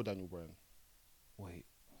before Daniel Bryan? Wait.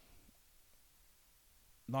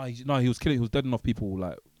 No, he was killing. He was deading off people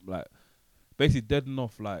like basically deading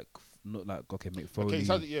off like not like okay, Mick Foley.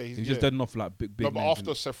 Okay, he was just deading off like big. No, but names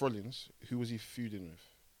after Seth Rollins, who was he feuding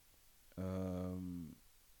with? and,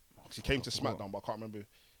 'Cause he came to I forgot. SmackDown, but I can't remember.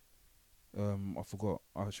 I forgot.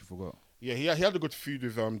 I actually forgot. Yeah, he had a good feud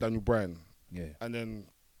with Daniel Bryan, Yeah. and then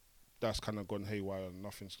that's kind of gone haywire. And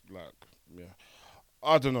nothing's like, yeah,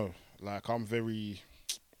 I don't know. Like, I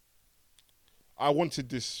wanted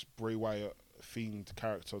this Bray Wyatt themed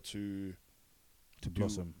character to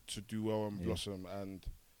Blossom. to do well and Yeah. blossom, and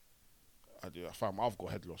I've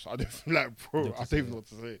got head loss. I don't like, bro. Don't I say don't even that. know what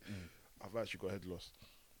to say. Mm. I've actually got head loss.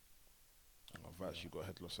 I've actually got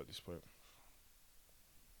head loss at this point.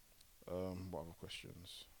 What other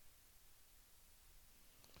questions?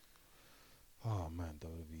 Oh man,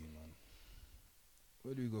 WWE man.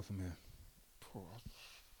 Where do we go from here? Bro,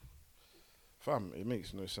 fam, it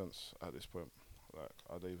makes no sense at this point. Like,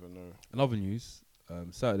 I don't even know. In other news,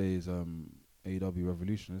 Saturday is AEW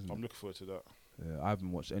Revolution, isn't I'm it? looking forward to that. Yeah, I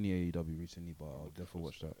haven't watched any AEW recently, but I'll definitely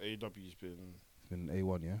watch that. AEW's been It's been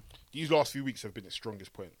A1, yeah. these last few weeks have been its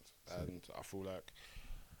strongest point, and I feel like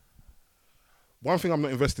one thing I'm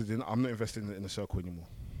not invested in the Inner Circle anymore.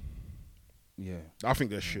 Yeah. I think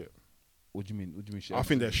they're shit. What do you mean? What do you mean? Shit? I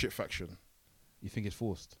think they're a shit faction. You think it's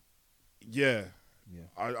forced? Yeah, Yeah.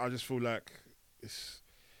 I just feel like it's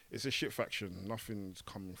a shit faction. Nothing's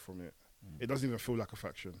coming from it. It doesn't even feel like a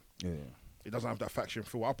faction. Yeah. It doesn't have that faction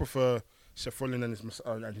feel. I prefer Seth Rollins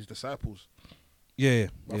and his disciples. Yeah.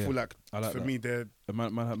 I feel like, I like for that. me, they're The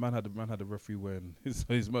man had the referee wearing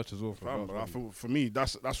his merch as well. fam. I feel, for me,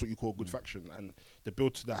 that's what you call a good faction, and the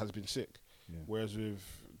build to that has been sick. Yeah. Whereas with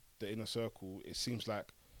the Inner Circle, it seems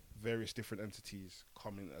like various different entities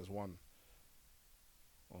coming as one.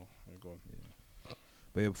 Oh, you're gone.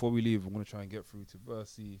 But yeah, before we leave, I'm gonna try and get through to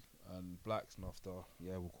Versi and Blacks, and after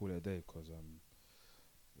we'll call it a day because man,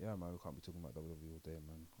 we can't be talking about WWE all day,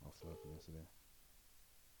 man. After working yesterday.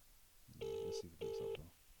 Let's see if we get this up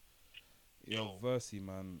though. Yo, Versi,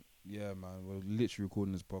 man. Yeah, man. We're literally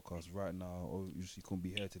recording this podcast right now. Obviously, couldn't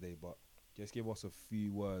be here today, but just give us a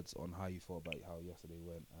few words on how you felt about how yesterday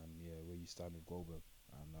went, and where you stand with Goldberg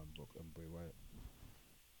and Bray Wyatt.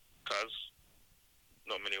 Cuz,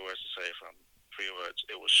 not many words to say, fam. 3 words.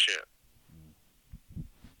 It was shit.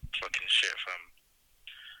 Fucking shit, fam.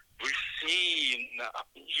 We've seen.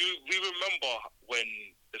 We remember when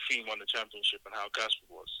the Fiend won the championship and how gas it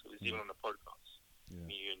was. It was even on the podcast. Yeah.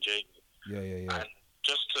 Me, you, and Jamie. Yeah. And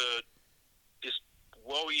just to this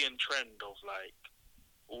worrying trend of like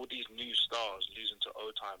all these new stars losing to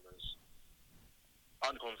old timers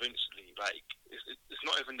unconvincingly. Like it's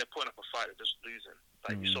not even they're putting up a fight; they're just losing.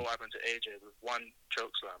 Like we saw what happened to AJ with one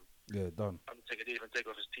choke slam. Yeah, done. Undertaker didn't even take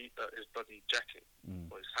off his bloody jacket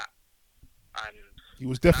or his hat. And He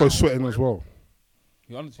was defo sweating as well.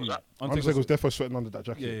 Undertaker was defo sweating under that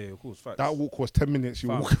jacket. Yeah, of course. Facts. That walk was 10 minutes. You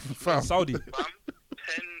Fam. walk, fam. Saudi. fam, 10,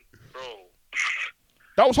 bro.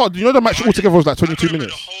 That was hard. You know the match altogether was like 22 I remember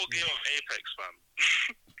minutes. the whole game of Apex, fam.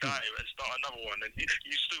 Die and start another one, and you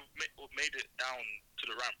still made it down to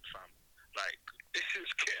the ramp, fam. Like this is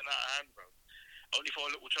getting out of hand, bro. Only for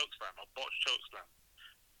a little choke slam, a botched choke slam.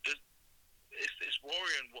 It's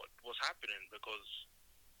worrying what's happening because,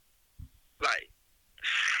 like,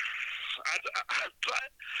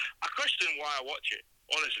 I question why I watch it.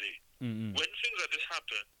 Honestly, when things like this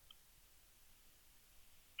happen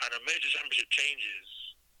and a major championship changes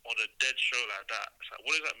on a dead show like that, it's like,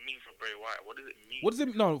 what does that mean for Bray Wyatt? What does it mean? What does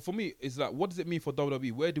it? No, for me, it's like, what does it mean for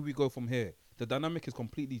WWE? Where do we go from here? The dynamic is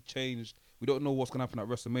completely changed. We don't know what's gonna happen at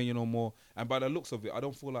WrestleMania no more. And by the looks of it, I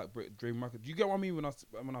don't feel like Drew McIntyre. Do you get what I mean when I said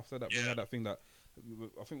that? When we had that thing that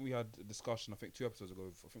I think we had a discussion. I think 2 episodes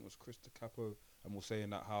ago. I think it was Chris DeCapo, and we're saying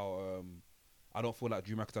that how I don't feel like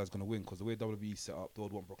Drew McIntyre is gonna win because the way WWE set up, they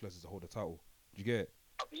would want Brock Lesnar to hold the title. Do you get it?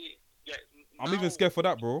 I'm even scared for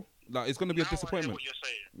that, bro. Like it's gonna be a disappointment. I hear what you're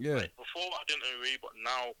saying. Yeah. Like, before I didn't agree, but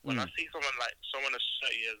now when I see someone as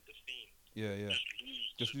shitty as the Fiend, Yeah.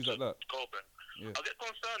 Just lose like that. Goldberg, Yeah. I get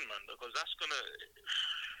concerned, man, because that's gonna.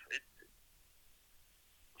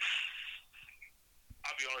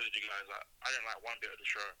 I'll be honest with you guys. I didn't like one bit of the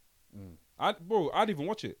show. I'd even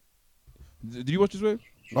watch it. Did you watch this way?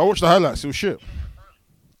 I watched the highlights. It was shit.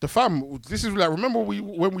 The fam. This is like, remember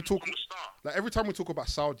when we talk. From the start. Like every time we talk about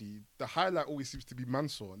Saudi, the highlight always seems to be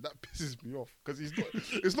Mansoor, and that pisses me off because he's not.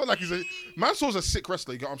 It's not like Mansoor's a sick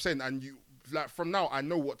wrestler. You get what I'm saying? And you like from now, I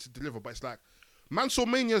know what to deliver, but it's like Mansoor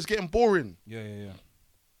Mania is getting boring. Yeah. Fam,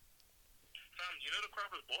 you know the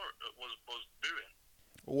crowd was booing.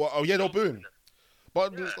 Well, oh yeah, they're booing.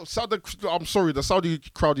 But I'm sorry, the Saudi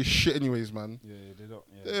crowd is shit anyways, man. Yeah, they don't.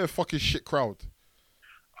 Yeah. They're a fucking shit crowd. The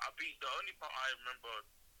only part I remember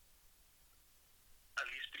at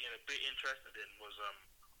least being a bit interested in was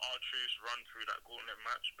R-Truth's run through that gauntlet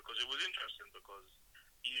match because it was interesting because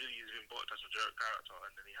usually he's been booked as a joke character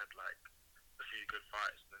and then he had like a few good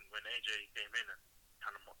fights. And then when AJ came in and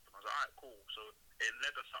kind of mocked him, I was like, alright, cool. So it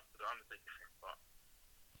led us up to the Undertaker thing, but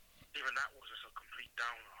even that was just a complete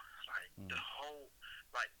downer. Like the whole,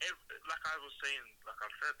 like I was saying, like I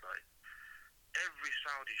said, like every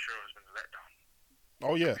Saudi show has been a letdown.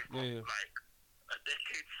 Oh yeah. Like a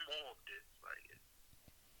decade more of this, like.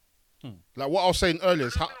 Like what I was saying earlier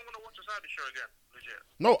is I how. don't want to watch a Saudi show again. Legit.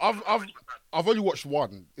 No, I've only watched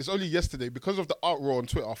one. It's only yesterday because of the outroar on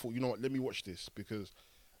Twitter. I thought, you know what, let me watch this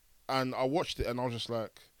and I watched it and I was just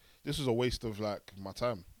like, this is a waste of like my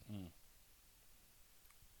time. Complete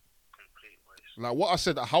waste. Like what I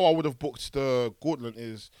said, how I would have booked the gauntlet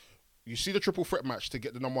is, you see the triple threat match to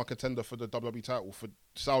get the number 1 contender for the WWE title for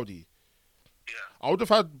Saudi. Yeah. I would have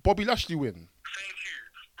had Bobby Lashley win. Thank you.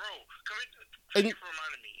 And- Thank you for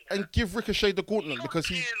reminding me. and give Ricochet the gauntlet because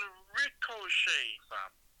he. Ricochet,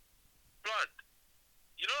 fam. Blood.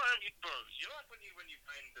 You know what I mean, bro? You know like when you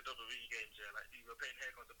playing the WWE games, yeah, like you were playing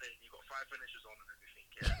Hair Comes the Pain, you got 5 finishes on and everything,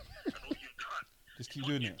 yeah. And all you've done, Just keep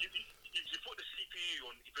doing it. you put the CPU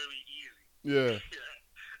on very easy, Yeah.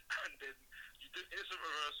 yeah. And then you did instant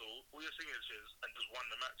reversal, all your signatures, and just won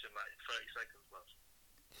the match in like 30 seconds, bro.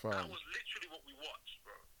 That Fam. was literally what we watched,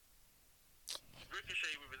 bro.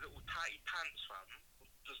 Ricochet with his little tighty pants, fam,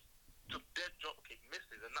 just took dead drop kick,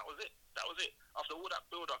 misses, and that was it. That was it. After all that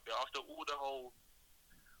build up, yeah, after all the whole,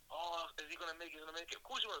 is he gonna make it? He's gonna make it. Of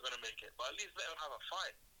course he wasn't gonna make it, but at least let him have a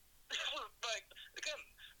fight. It was like, again,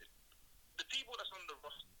 the people that's on the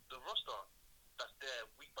roster that's there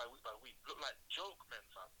week by week look like joke men,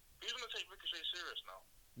 fam. Who's gonna take Ricochet serious now?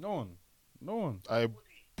 No one.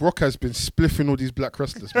 Brock has been spliffing all these black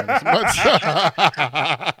wrestlers, man. It's mad.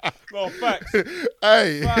 No, facts.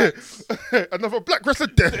 Hey, Facts. another black wrestler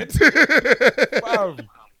dead. Fam.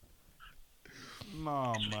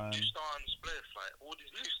 Nah, man. New star and spliff, like all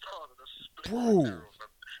these new stars are just split. Bro.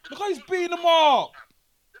 Look how he's beating them up.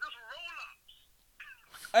 They're just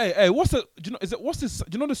roll ups. Hey, what's the? Do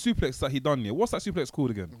you know the suplex that he done here? What's that suplex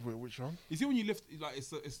called again? Wait, which one? You see when you lift, like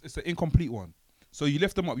it's an incomplete one. So you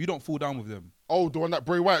lift them up, you don't fall down with them. Oh, the one that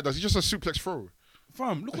Bray Wyatt does. He's just a suplex throw.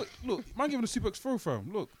 Fam, look, man giving a suplex throw,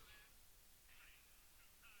 fam. Look.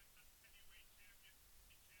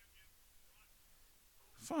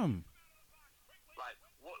 Fam. Like,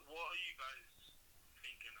 what are you guys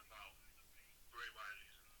thinking about Bray Wyatt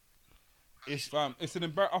losing? Fam,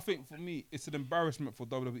 I think for me, it's an embarrassment for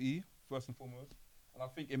WWE first and foremost, and I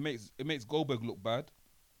think it makes Goldberg look bad,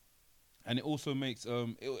 and it also makes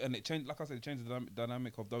it changed. Like I said, it changed the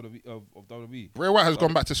dynamic of WWE of WWE. Bray Wyatt has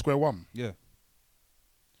gone back to square one. Yeah.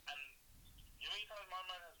 You know, times my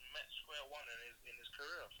man has met square one in his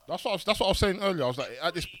career. Fam. That's what I was saying earlier. I was like,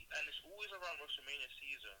 at this. And it's always around WrestleMania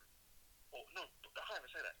season. Or no, I can't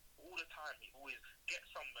even say that. All the time, he always gets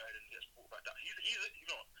somewhere and gets brought back down.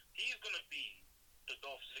 He's gonna be the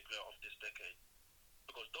Dolph Ziggler of this decade,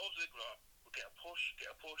 because Dolph Ziggler will get a push,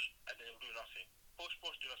 and then he'll do nothing. Push,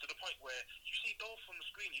 do nothing, to the point where you see Dolph on the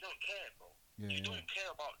screen, you don't care, bro. You don't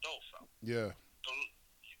care about Dolph, fam. Yeah. So,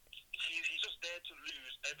 he's just there to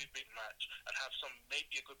lose every big match and have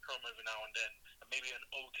maybe a good promo every now and then, and maybe an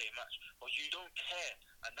okay match, but you don't care.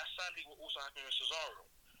 And that's sadly what also happened with Cesaro.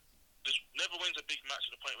 Just never wins a big match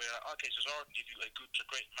to the point where you're like, okay, Cesaro can give you a good to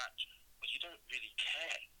great match, but you don't really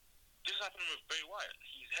care. This is happening with Bray Wyatt.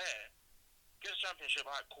 He's here, gets a championship,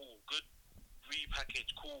 alright, cool, good repackage,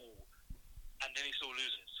 cool, and then he still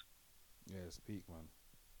loses. Yeah, it's peak, man.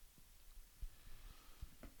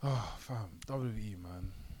 Oh, fam, WWE, man.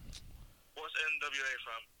 What's NWA,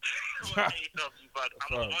 fam? What's AEW, bud?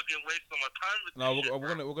 I'm not fucking wasting my time with No, this shit,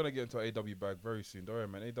 we're gonna get into AW bag very soon. Don't worry,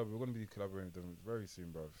 man. AW, we're gonna be collaborating with them very soon,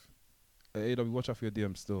 bruv. AW, watch out for your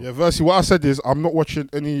DMs still. Yeah, Versi, what I said is I'm not watching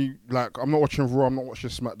I'm not watching Raw, I'm not watching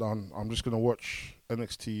SmackDown. I'm just gonna watch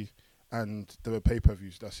NXT and the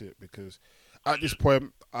pay-per-views. That's it. Because at this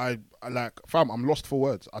point, I'm lost for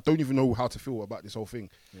words. I don't even know how to feel about this whole thing.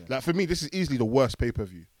 Yeah. Like, for me, this is easily the worst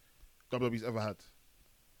pay-per-view WWE's ever had.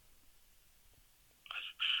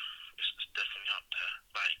 It's definitely up there.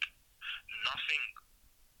 Like, nothing.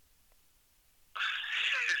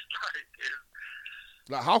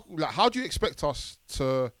 How do you expect us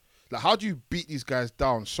to, how do you beat these guys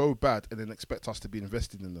down so bad and then expect us to be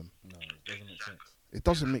invested in them? No, it doesn't make sense. It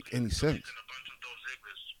doesn't make any sense. A bunch of Dolph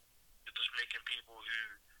Ziggler's, you're just making people who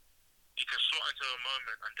you can slot into a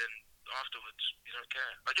moment and then afterwards you don't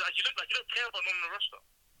care. You don't care about none of the roster.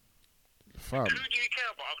 Fam. Who do you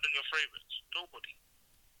care about other than your favorites? Nobody.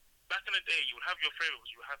 Back in the day, you would have your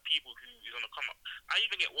favorites. You would have people who is on the come up. I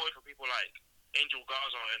even get worried for people like Angel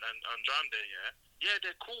Garza and Andrade. Yeah,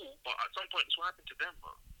 they're cool, but at some point, it's what happened to them,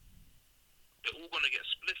 bro. They're all gonna get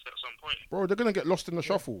split at some point. Bro, they're going to get lost in the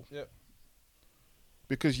shuffle. Yeah.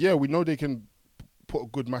 Because, we know they can put a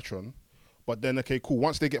good match on. But then, okay, cool.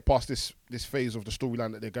 Once they get past this phase of the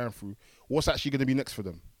storyline that they're going through, what's actually going to be next for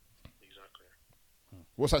them? Exactly.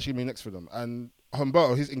 What's actually going to be next for them? And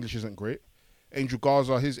Humberto, his English isn't great. Angel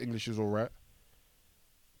Garza, his English is all right.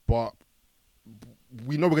 But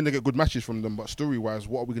we know we're going to get good matches from them. But story-wise,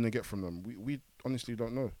 what are we going to get from them? We honestly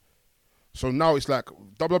don't know. So now it's like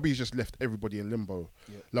WWE's just left everybody in limbo.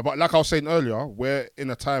 Yeah. But like I was saying earlier, we're in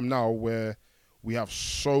a time now where we have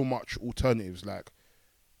so much alternatives. Like,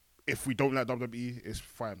 if we don't like WWE, it's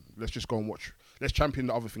fine. Let's just go and watch. Let's champion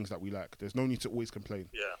the other things that we like. There's no need to always complain.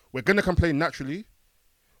 Yeah. We're going to complain naturally,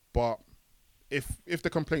 but if the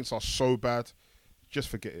complaints are so bad, just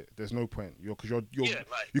forget it. There's no point. You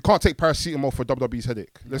can't take paracetamol for WWE's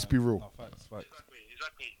headache. Let's be real. No, facts.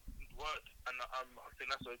 Exactly. Word, and I think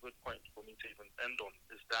that's a good point for me to even end on.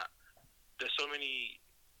 Is that there's so many.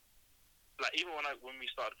 Like even when we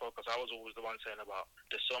started the podcast, I was always the one saying about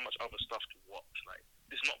there's so much other stuff to watch. Like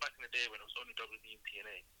it's not back in the day when it was only WWE and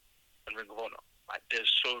TNA and Ring of Honor. Like there's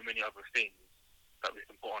so many other things that we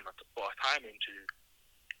can put our time into.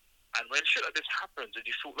 And when shit like this happens, and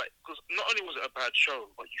you feel like, because not only was it a bad show,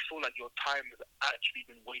 but you feel like your time has actually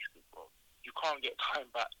been wasted, bro. You can't get time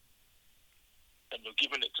back, and you're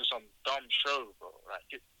giving it to some dumb show, bro. Like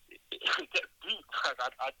it gets deep.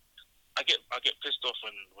 I get pissed off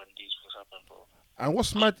when these things happen, bro. And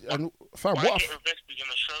what's mad? And fam, Why what? get invested in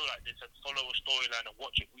a show like this and follow a storyline and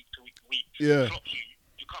watch it week to week to week? Yeah. Flops you.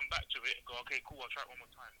 You come back to it and go, okay, cool. I'll try it one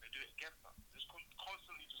more time. They do it again, man. Just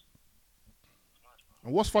constantly just.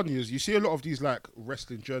 And what's funny is you see a lot of these like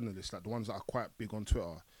wrestling journalists, like the ones that are quite big on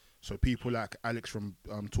Twitter. So people like Alex from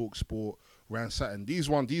Talk Sport, Ryan Satin. These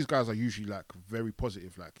guys are usually like very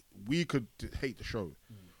positive. Like we could hate the show,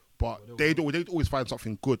 but they'd always find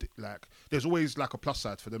something good. Like there's always like a plus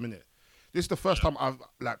side for them, innit? This is the first time I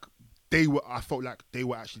felt like they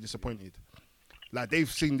were actually disappointed. Like they've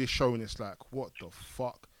seen this show and it's like, what the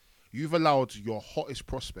fuck? You've allowed your hottest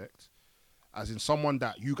prospect, as in someone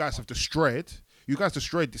that you guys have destroyed. You guys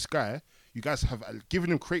destroyed this guy. You guys have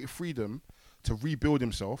given him creative freedom to rebuild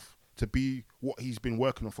himself, to be what he's been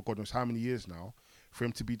working on for God knows how many years now, for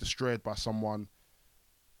him to be destroyed by someone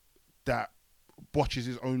that botches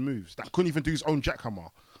his own moves, that couldn't even do his own jackhammer.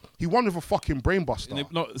 He won with a fucking brainbuster.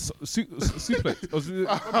 Suplex. It was a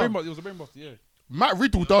brainbuster, yeah. Matt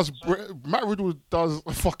Riddle does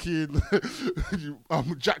fucking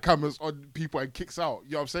jackhammers on people and kicks out.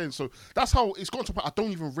 You know what I'm saying? So that's how it's got to. I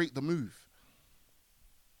don't even rate the move.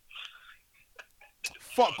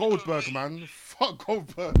 Fuck Goldberg, man. Fuck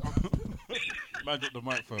Goldberg. Man, drop the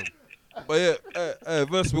mic, fam. But yeah,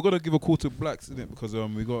 Verse, we're gonna give a call to Blacks, innit? Because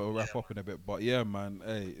we got to wrap up in a bit. But yeah, man,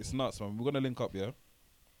 hey, it's nuts, man. We're gonna link up, yeah. 100%, man.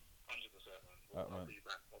 Alright, I'll man. be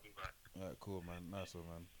back. Alright, cool, man. Nice one,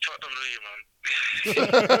 man. Fuck WWE, man.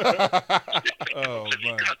 Oh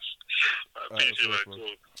man. Peace, man.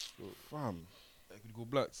 Cool. Cool. Fam. Hey, could you go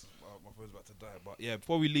Blacks? My phone's about to die. But yeah,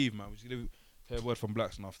 before we leave, man, we should hear a word from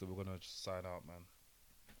Blacks, and after we're gonna just sign out, man.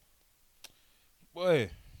 Boy,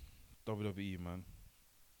 WWE, man.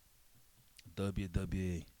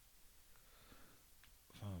 WWE.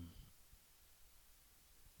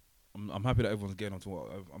 I'm happy that everyone's getting onto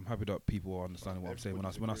what I'm happy that people are understanding what I'm saying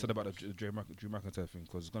when I said about the Drew McIntyre thing,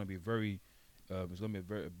 because it's gonna be a very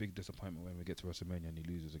big disappointment when we get to WrestleMania and he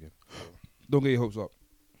loses again. Don't get your hopes up.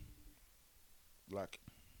 Like,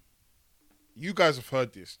 you guys have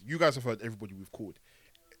heard this. You guys have heard everybody we've called.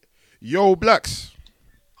 Yo, Blacks.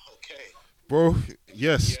 Okay. Bro,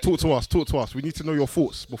 yes, talk to us. We need to know your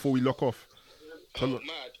thoughts before we lock off. Mad.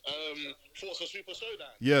 Thoughts on Super Showdown?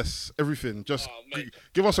 Yes, everything. Just Mate,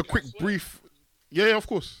 give us a I quick swear. brief. Yeah, of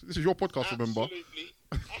course. This is your podcast, remember?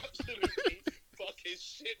 Absolutely fucking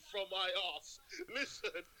shit from my ass. Listen,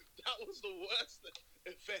 that was the worst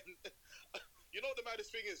event. You know what the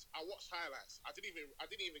maddest thing is? I watched highlights. I didn't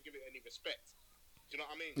even give it any respect. Do you know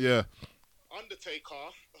what I mean? Yeah.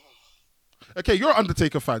 Undertaker. Okay, you're an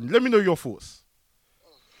Undertaker fan. Let me know your thoughts.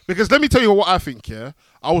 Because let me tell you what I think, yeah?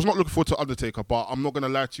 I was not looking forward to Undertaker, but I'm not going to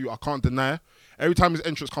lie to you. I can't deny. Every time his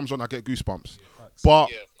entrance comes on, I get goosebumps. But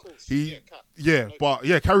Yeah, of course.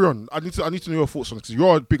 carry on. I need to know your thoughts on it, because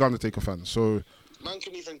you're a big Undertaker fan. So Man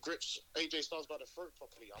can even grip AJ Styles by the throat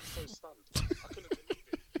properly. I'm so stunned. I couldn't believe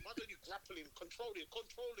it. Why don't you grapple him, control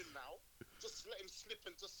him now? Just let him slip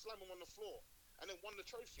and just slam him on the floor. And then won the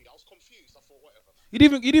trophy. I was confused. I thought, whatever. You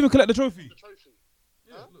didn't even collect the trophy. The trophy.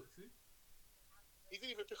 Yeah, Huh? look, see. He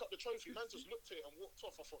didn't even pick up the trophy. Man just looked at it and walked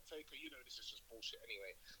off. I thought, Taker, this is just bullshit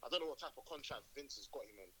anyway. I don't know what type of contract Vince has got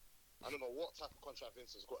him in. I don't know what type of contract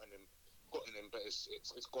Vince has gotten him, but it's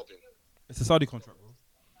gobbing. It's a Saudi contract, bro.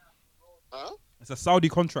 Huh? It's a Saudi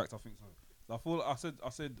contract, I think so. I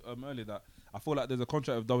said earlier that I feel like there's a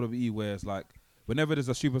contract with WWE where it's like, whenever there's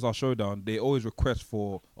a superstar showdown, they always request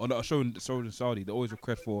for, or not a show in Saudi, they always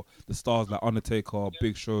request for the stars like Undertaker,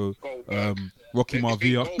 Big Show, Rocky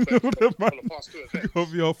Maivia,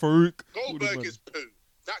 Farouk. Goldberg is poo.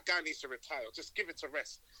 That guy needs to retire. Just give it to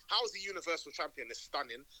rest. How is the Universal Champion? It's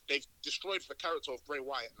stunning. They've destroyed the character of Bray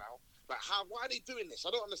Wyatt now. Like, why are they doing this?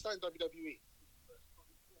 I don't understand WWE.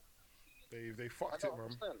 they fucked it,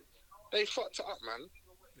 man. They fucked it up, man.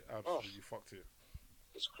 They absolutely fucked it.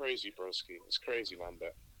 It's crazy, broski. It's crazy, man.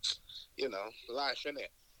 But, life,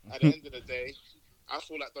 innit? At the end of the day, I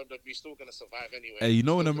feel like WWE's still going to survive anyway. Hey, you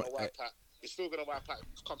know when It's still going to wipe out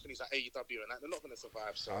companies like AEW and that. They're not going to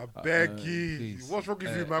survive. So I beg you. please. What's wrong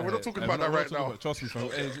with you, man? We're not talking about we're that not right talking now. about- Trust me, fam. I'm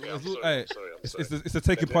sorry, I'm sorry. It's the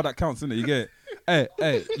taking part that counts, isn't it? You get it?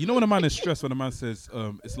 Hey, you know when a man is stressed when a man says,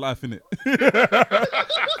 it's life, innit?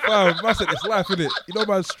 Fam, man said it's life, innit? You know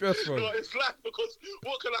man's stressed, bro. No, it's life because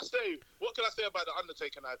what can I say? What can I say about the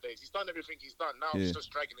Undertaker nowadays? He's done everything he's done. Now he's just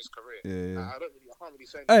dragging his career. Yeah. I can't really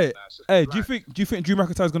say anything. Hey, do you think Drew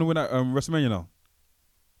McIntyre's gonna win at WrestleMania now?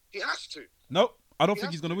 He has to? Nope. I don't He think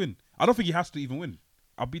has he's gonna win. I don't think he has to even win.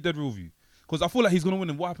 I'll be dead real with you. Because I feel like he's gonna win,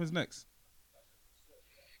 and what happens next?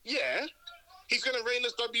 Yeah, he's gonna reign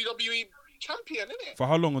as WWE champion, isn't it? For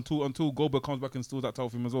how long? Until Goldberg comes back and steals that title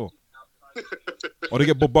from him as well? Or they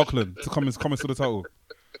get Bob Backlund to come and steal the title?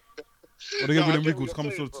 Or they get William Regal to come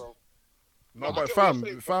and steal the title? No, but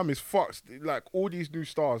fam is fucked. Like all these new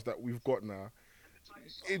stars that we've got now,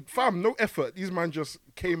 fam, no effort. These man just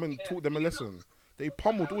came and taught them a lesson. They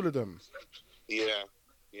pummeled all of them. Yeah.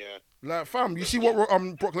 Like fam, you see what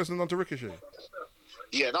Brock Lesnar done to Ricochet?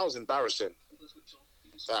 Yeah, that was embarrassing.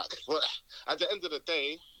 But at the end of the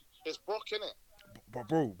day, it's Brock, innit? But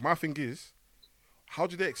bro, my thing is, how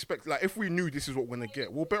do they expect? Like, if we knew this is what we're gonna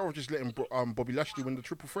get, we're better off just letting Bobby Lashley win the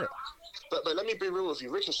triple threat. But let me be real with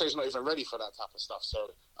you. Ricochet's not even ready for that type of stuff.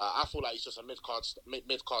 So I feel like he's just a mid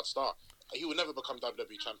card star. He will never become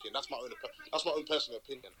WWE champion. That's my own personal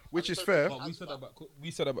opinion. Which is fair. But we said that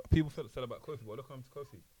about people said about Kofi, but look at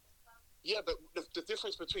Kofi. Yeah, but the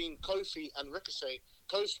difference between Kofi and Ricochet,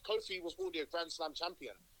 Kofi was already a Grand Slam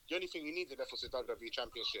champion. The only thing you needed there was the WWE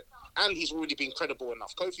Championship. And he's already been credible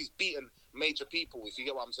enough. Kofi's beaten major people, if you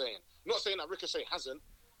get what I'm saying. I'm not saying that Ricochet hasn't,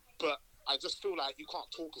 but I just feel like you can't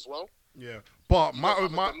talk as well. Yeah, but my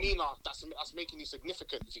demeanor, that's making you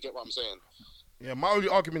significant, if you get what I'm saying. Yeah, my only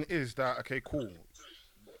argument is that, okay, cool.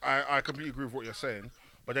 I completely agree with what you're saying.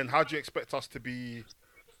 But then how do you expect us to be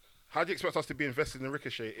invested in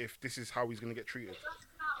Ricochet if this is how he's going to get treated?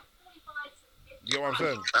 You know what I'm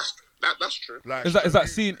saying? That's true. Like, Is that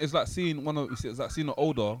seeing an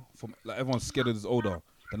older from like everyone's scared of this older,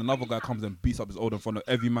 then another guy comes and beats up his older in front of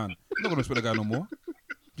every man. You're not gonna respect the guy no more.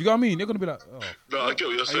 Do you get what I mean? You're gonna be like, oh. No, I get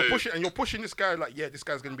what you're saying. And you're pushing this guy like, yeah, this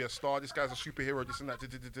guy's gonna be a star. This guy's a superhero. This and that.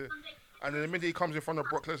 And then the minute he comes in front of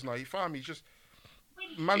Brock Lesnar, he's just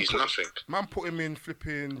nothing. Man put him in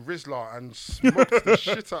flipping Rizzler and smoked the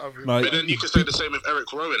shit out of him. No, But then you can say the same with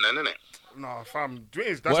Eric Rowan, then, innit? Nah, fam.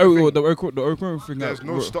 That's the the Eric Rowan thing. There's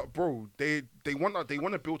no stop, bro. They want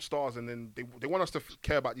to build stars, and then they want us to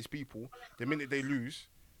care about these people. The minute they lose,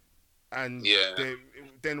 and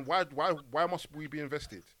then why must we be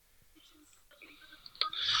invested?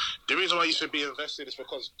 The reason why you should be invested is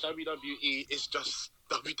because WWE is just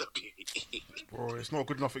WWE. Bro, it's not a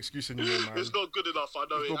good enough excuse anymore, man. It's not good enough. I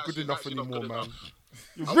know it's not good enough anymore, man.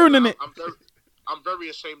 You're ruining it. I'm very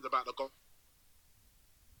ashamed about the.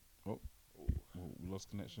 Oh, we lost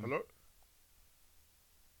connection. Hello.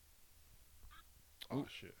 Oh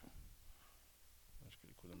shit. Let's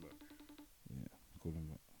quickly call him back. Yeah, call him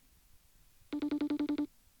back.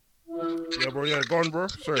 Yeah, bro. Yeah, go on, bro.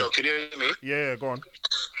 Sorry. Yo, can you hear me? Yeah, go on.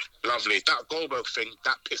 Lovely. That Goldberg thing,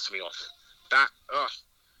 that pissed me off. That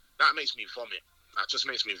makes me vomit. That just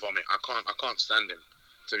makes me vomit. I can't stand him.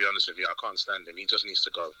 To be honest with you, I can't stand him. He just needs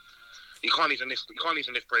to go. He can't even lift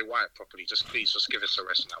Bray Wyatt properly. Just please, just give it a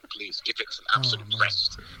rest now. Please, give it an absolute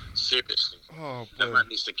rest. Seriously. Oh, The boy. man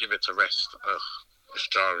needs to give it a rest. Ugh, it's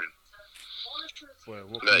jarring. Boy,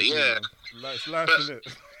 what But, can you do, yeah. man? It's life, But-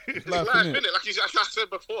 innit? It's life, innit? Like I said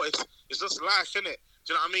before, it's just life, innit?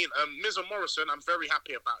 Do you know what I mean? Miz and Morrison, I'm very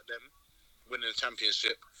happy about them winning the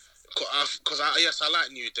championship. Because I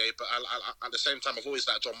like New Day, but I, at the same time, I've always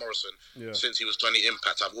liked John Morrison. Yeah. Since he was Johnny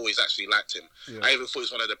Impact, I've always actually liked him. Yeah. I even thought he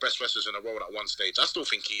was one of the best wrestlers in the world at one stage. I still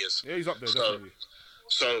think he is. Yeah, he's up there, So- definitely.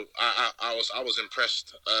 So I was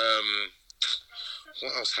impressed.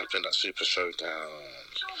 What else happened at Super Showdown?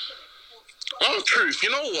 R-Truth, you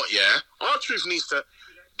know what? Yeah, R-Truth needs to.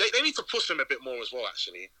 They need to push him a bit more as well.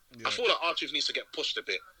 Actually, Yeah. I feel like R-Truth needs to get pushed a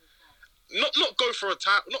bit. Not go for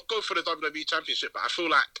not go for the WWE Championship, but I feel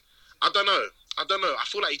like I don't know. I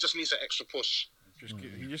feel like he just needs an extra push. He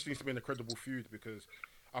just needs to be in a credible feud because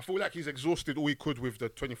I feel like he's exhausted all he could with the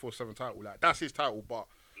 24/7 title. Like that's his title, but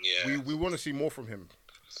Yeah, we want to see more from him.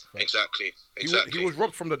 exactly. He was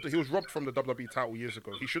robbed from the WWE title years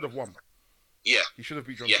ago. He should have won. Yeah, He should have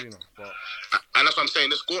beat John Yeah. Cena. But and that's what I'm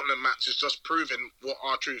saying. This Gauntlet match is just proving what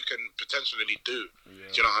R-Truth can potentially do. Do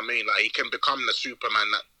you know what I mean? Like he can become the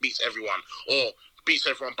Superman that beats everyone, or beats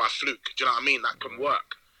everyone by fluke. Do you know what I mean? That can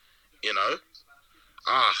work. You know?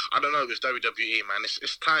 I don't know with WWE, man.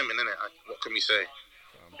 It's timing, isn't it? What can we say?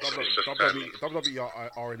 WWE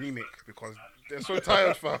are anemic because They're so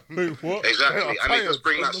tired, fam. What? Exactly. I'm And they just tired.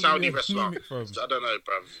 bring that Saudi Yeah, wrestler. Munich, fam. I don't know,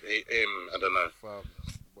 bruv. I don't know. Fam,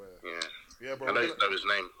 boy. Yeah. Yeah, bro. I know his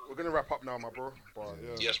name. We're gonna wrap up now, my bro. But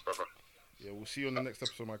yeah, Yes, brother. yeah, we'll see you on the next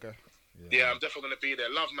episode, my guy. Yeah, I'm definitely gonna be there.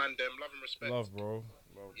 Love, man, them. Love and respect. Love, bro.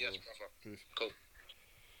 Yes, brother. Peace. Cool.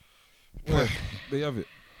 There you have it.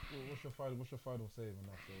 What's your final say on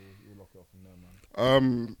that? So we'll lock it off from there,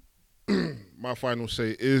 man. My final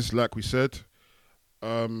say is, like we said,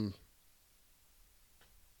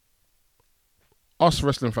 us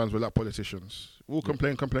wrestling fans, we're like politicians. We'll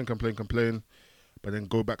complain, but then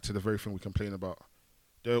go back to the very thing we complain about.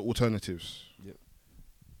 There are alternatives. Yep.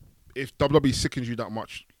 If WWE sickens you that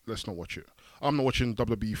much, let's not watch it. I'm not watching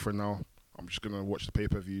WWE for now. I'm just gonna watch the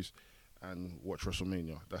pay-per-views and watch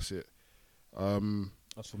WrestleMania. That's it.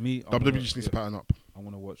 As for me, WWE just needs to pattern up. I'm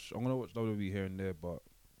gonna watch WWE here and there, but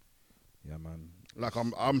yeah, man. Like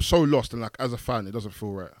I'm so lost, and like as a fan, it doesn't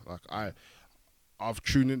feel right. Like I've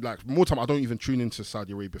tuned in, like more time I don't even tune into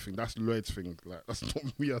Saudi Arabia thing. That's Lloyd's thing. Like that's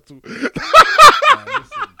not me at all.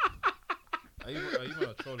 Listen, are you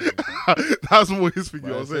gonna troll him? That's more his thing. You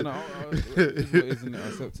know Right, what I'm saying? isn't it? I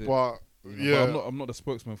accept it. But yeah, But I'm not the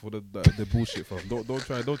spokesman for the bullshit, fam. Don't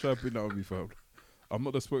try to put that on me, fam. I'm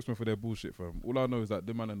not the spokesman for their bullshit, fam. All I know is that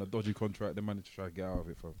the man in a dodgy contract, they managed to try to get out of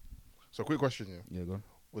it, fam. so quick question, yeah. Yeah, go on.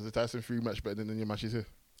 Was the Tyson Fury match better than your matches here?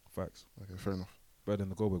 Facts. Okay, fair enough. Better than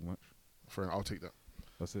the Goldberg match. Fair enough. I'll take that.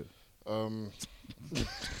 That's it.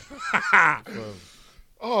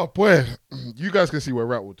 Oh boy, you guys can see we're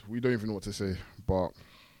rattled. We don't even know what to say, but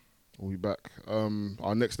we'll be back.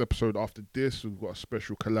 Our next episode after this, we've got a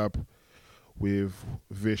special collab with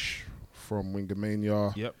Vish from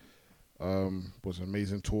Wingermania. Yep. Was an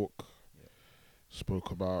amazing talk.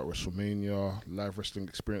 Spoke about WrestleMania, live wrestling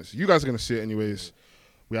experience. You guys are gonna see it anyways.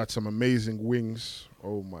 We had some amazing wings.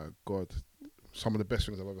 Oh my god, some of the best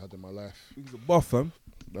wings I've ever had in my life. He's a buff, fam.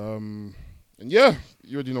 And yeah,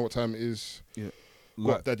 you already know what time it is. Yeah.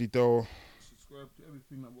 Got Daddy Dell. Subscribe to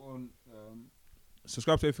everything that we're on.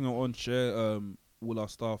 Subscribe to everything we're on. Share all our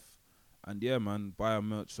stuff. And yeah, man, buy our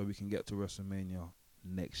merch so we can get to WrestleMania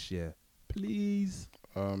next year. Please.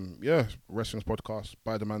 Yeah, Wrestling's podcast.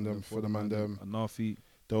 By the Mandem, for the Mandem. Anafi.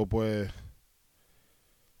 Del Boy.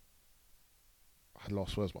 I had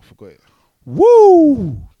last words, but I forgot it.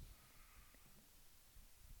 Woo!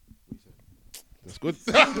 That's good.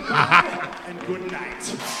 And good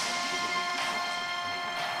night.